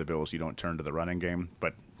on by the Bills, you don't turn to the running game.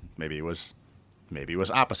 But maybe it was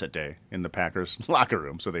opposite day in the Packers locker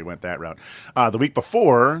room, so they went that route. The week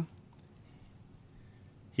before,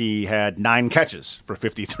 he had 9 catches for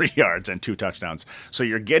 53 yards and 2 touchdowns. So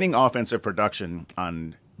you're getting offensive production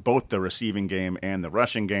on both the receiving game and the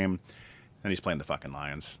rushing game, and he's playing the fucking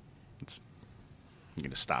Lions. You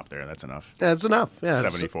can just stop there. That's enough. That's enough. Yeah,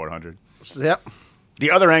 7,400. Yep.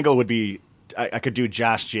 The other angle would be I could do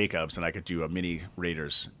Josh Jacobs, and I could do a mini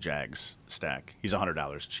Raiders-Jags stack. He's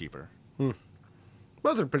 $100 cheaper.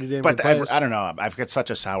 Both are pretty damn But good plays. I don't know. I've got such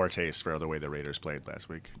a sour taste for the way the Raiders played last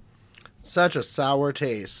week. Such a sour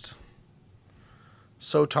taste.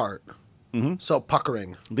 So tart. Mm-hmm. So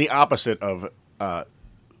puckering. The opposite of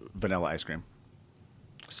vanilla ice cream.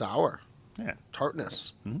 Sour. Yeah.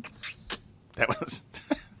 Tartness. Mm-hmm. That was...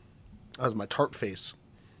 That was my tart face.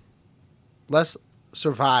 Let's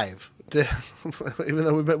survive. Even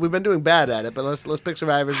though we've been doing bad at it, but let's pick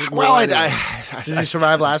survivors. Well, did you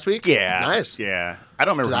survive last week? Yeah. Nice. Yeah. I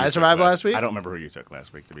don't remember. Did I survive last week? I don't remember who you took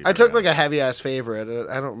last week. I took like a heavy ass favorite.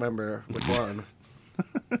 I don't remember which one.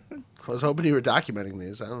 I was hoping you were documenting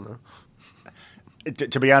these. I don't know.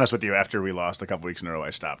 To be honest with you, after we lost a couple weeks in a row,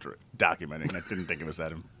 I stopped documenting. I didn't think it was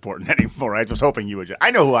that important anymore. I was hoping you would.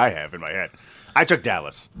 I know who I have in my head. I took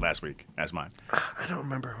Dallas last week as mine. I don't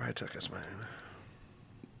remember who I took as mine.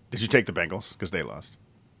 Did you take the Bengals? Because they lost.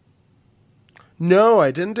 No,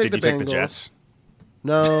 I didn't take the Bengals. Did you take the Jets?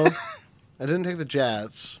 No, I didn't take the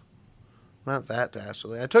Jets. Not that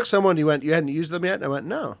dastardly. I took someone you hadn't used them yet? And I went,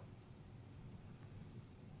 no.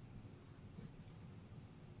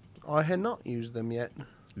 Oh, I had not used them yet.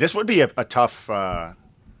 This would be a tough...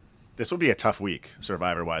 This would be a tough week,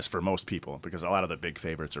 Survivor-wise, for most people, because a lot of the big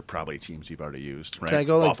favorites are probably teams you've already used, right? Can I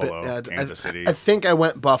go Buffalo, Kansas City. I think I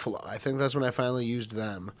went Buffalo. I think that's when I finally used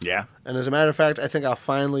them. Yeah. And as a matter of fact, I think I'll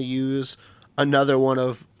finally use another one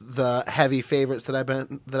of the heavy favorites that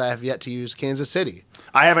I have yet to use, Kansas City.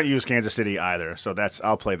 I haven't used Kansas City either, so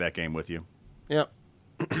I'll play that game with you. Yep.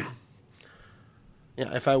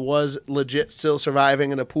 Yeah, if I was legit still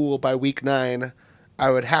surviving in a pool by week 9, I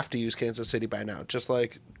would have to use Kansas City by now. Just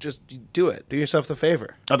do it. Do yourself the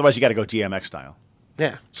favor. Otherwise, you got to go DMX style.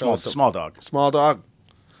 Yeah. Small dog. Small dog.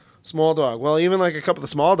 Small dog. Well, even like a couple of the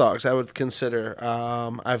small dogs I would consider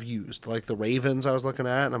I've used. Like the Ravens I was looking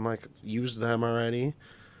at, and I'm like, used them already.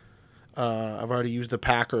 I've already used the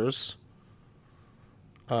Packers.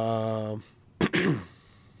 Yeah.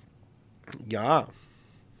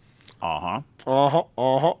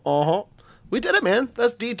 We did it, man.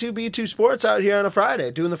 That's D2B2 Sports out here on a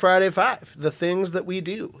Friday, doing the Friday 5. The things that we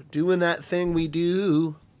do. Doing that thing we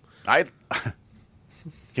do.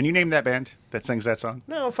 Can you name that band that sings that song?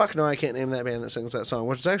 No, fuck no, I can't name that band that sings that song,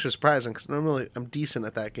 which is actually surprising because normally I'm decent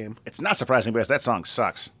at that game. It's not surprising because that song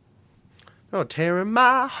sucks. Oh, tearing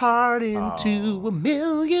my heart into a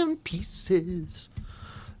million pieces.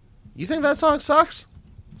 You think that song sucks?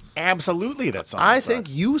 Absolutely, that song I sucks. think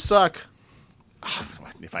you suck.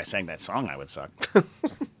 If I sang that song, I would suck.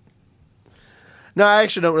 No, I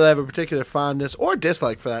actually don't really have a particular fondness or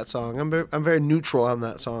dislike for that song. I'm very neutral on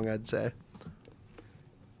that song, I'd say.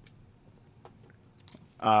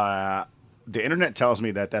 The internet tells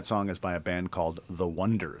me that song is by a band called The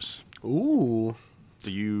Wonders. Ooh.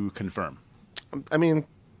 Do you confirm? I mean,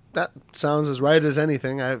 that sounds as right as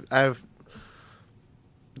anything. I've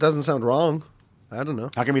doesn't sound wrong. I don't know.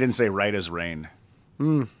 How come you didn't say right as rain?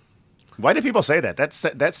 Why do people say that?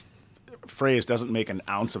 That phrase doesn't make an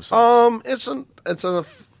ounce of sense.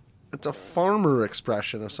 It's a farmer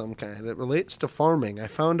expression of some kind. It relates to farming. I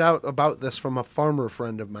found out about this from a farmer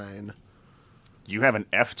friend of mine. You have an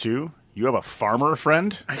F2? You have a farmer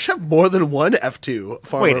friend? I actually have more than one F2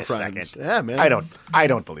 farmer Wait a friends. second. Yeah, man. I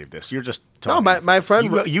don't believe this. You're just talking. No, my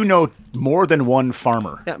friend... You know more than one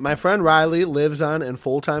farmer. Yeah, my friend Riley lives on and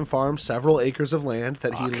full-time farms several acres of land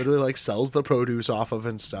that he literally sells the produce off of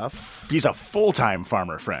and stuff. He's a full-time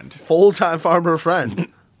farmer friend. Full-time farmer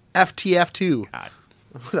friend. FTF2. God.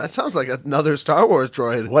 That sounds like another Star Wars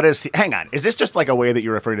droid. What is he? Hang on. Is this just like a way that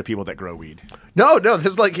you're referring to people that grow weed? No, this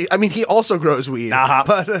is like, he also grows weed.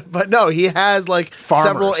 Uh-huh. But no, he has like Farmers.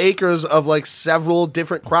 several acres of like several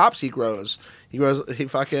different crops he grows. He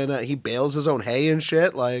bales his own hay and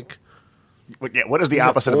shit. Like, what is the He's a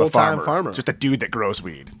opposite of a full-time farmer? farmer. Just a dude that grows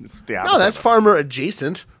weed. It's the opposite. no, that's farmer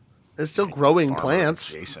adjacent. It's still growing Farmer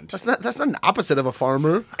plants. adjacent. That's not an opposite of a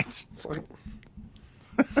farmer. It's like,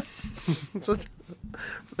 So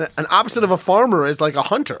an opposite of a farmer is like a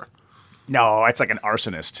hunter. No, it's like an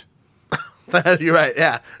arsonist. You're right.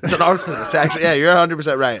 Yeah, it's an arsonist. Actually, yeah, you're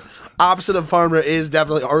 100% right. Opposite of farmer is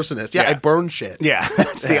definitely arsonist. Yeah, I burn shit. Yeah,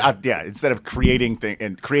 instead of creating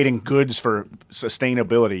goods for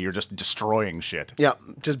sustainability, you're just destroying shit. Yeah,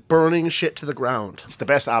 just burning shit to the ground. It's the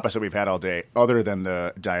best opposite we've had all day, other than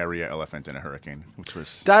the diarrhea elephant in a hurricane, which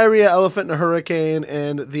was diarrhea elephant in a hurricane,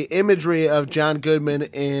 and the imagery of John Goodman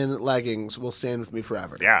in leggings will stand with me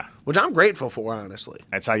forever. Yeah, which I'm grateful for, honestly.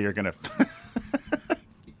 That's how you're gonna.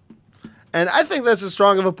 And I think that's as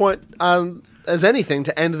strong of a point as anything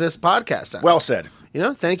to end this podcast on. Well said.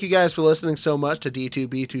 Thank you guys for listening so much to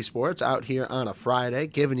D2B2 Sports out here on a Friday,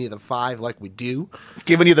 giving you the 5 like we do.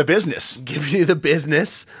 Giving you the business. Giving you the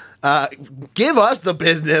business. Give us the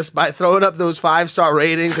business by throwing up those 5-star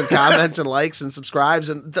ratings and comments and likes and subscribes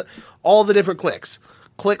and all the different clicks.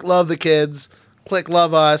 Click love the kids. Click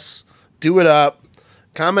love us. Do it up.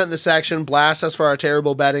 Comment in the section. Blast us for our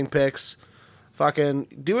terrible betting picks. Fucking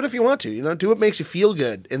do it if you want to. Do what makes you feel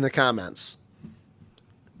good in the comments.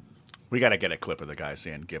 We got to get a clip of the guy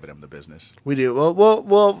saying, giving him the business. We do.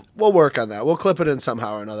 We'll work on that. We'll clip it in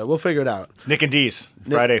somehow or another. We'll figure it out. It's Nick and Deez,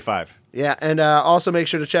 Friday 5. Yeah, and also make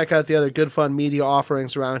sure to check out the other good fun media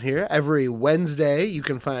offerings around here. Every Wednesday, you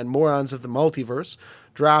can find Morons of the Multiverse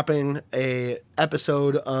dropping a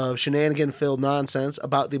episode of shenanigan-filled nonsense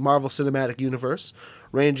about the Marvel Cinematic Universe,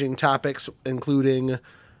 ranging topics including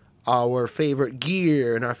our favorite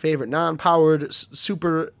gear and our favorite non-powered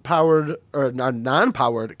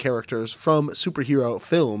characters from superhero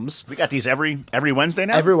films. We got these every Wednesday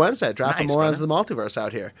now? Every Wednesday, dropping Morons of the Multiverse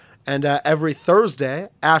out here. And every Thursday,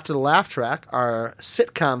 after the Laugh Track, our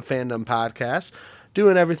sitcom fandom podcast,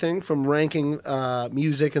 doing everything from ranking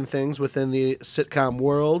music and things within the sitcom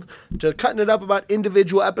world to cutting it up about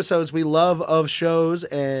individual episodes we love of shows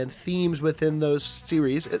and themes within those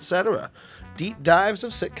series, etc. Deep dives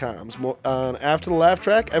of sitcoms on After the Laugh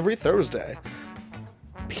Track every Thursday.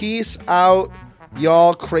 Peace out,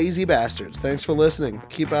 y'all crazy bastards. Thanks for listening.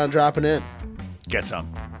 Keep on dropping in. Get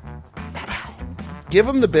some. Give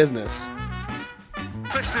them the business.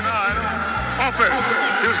 69, offense.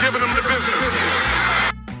 He's giving them the business.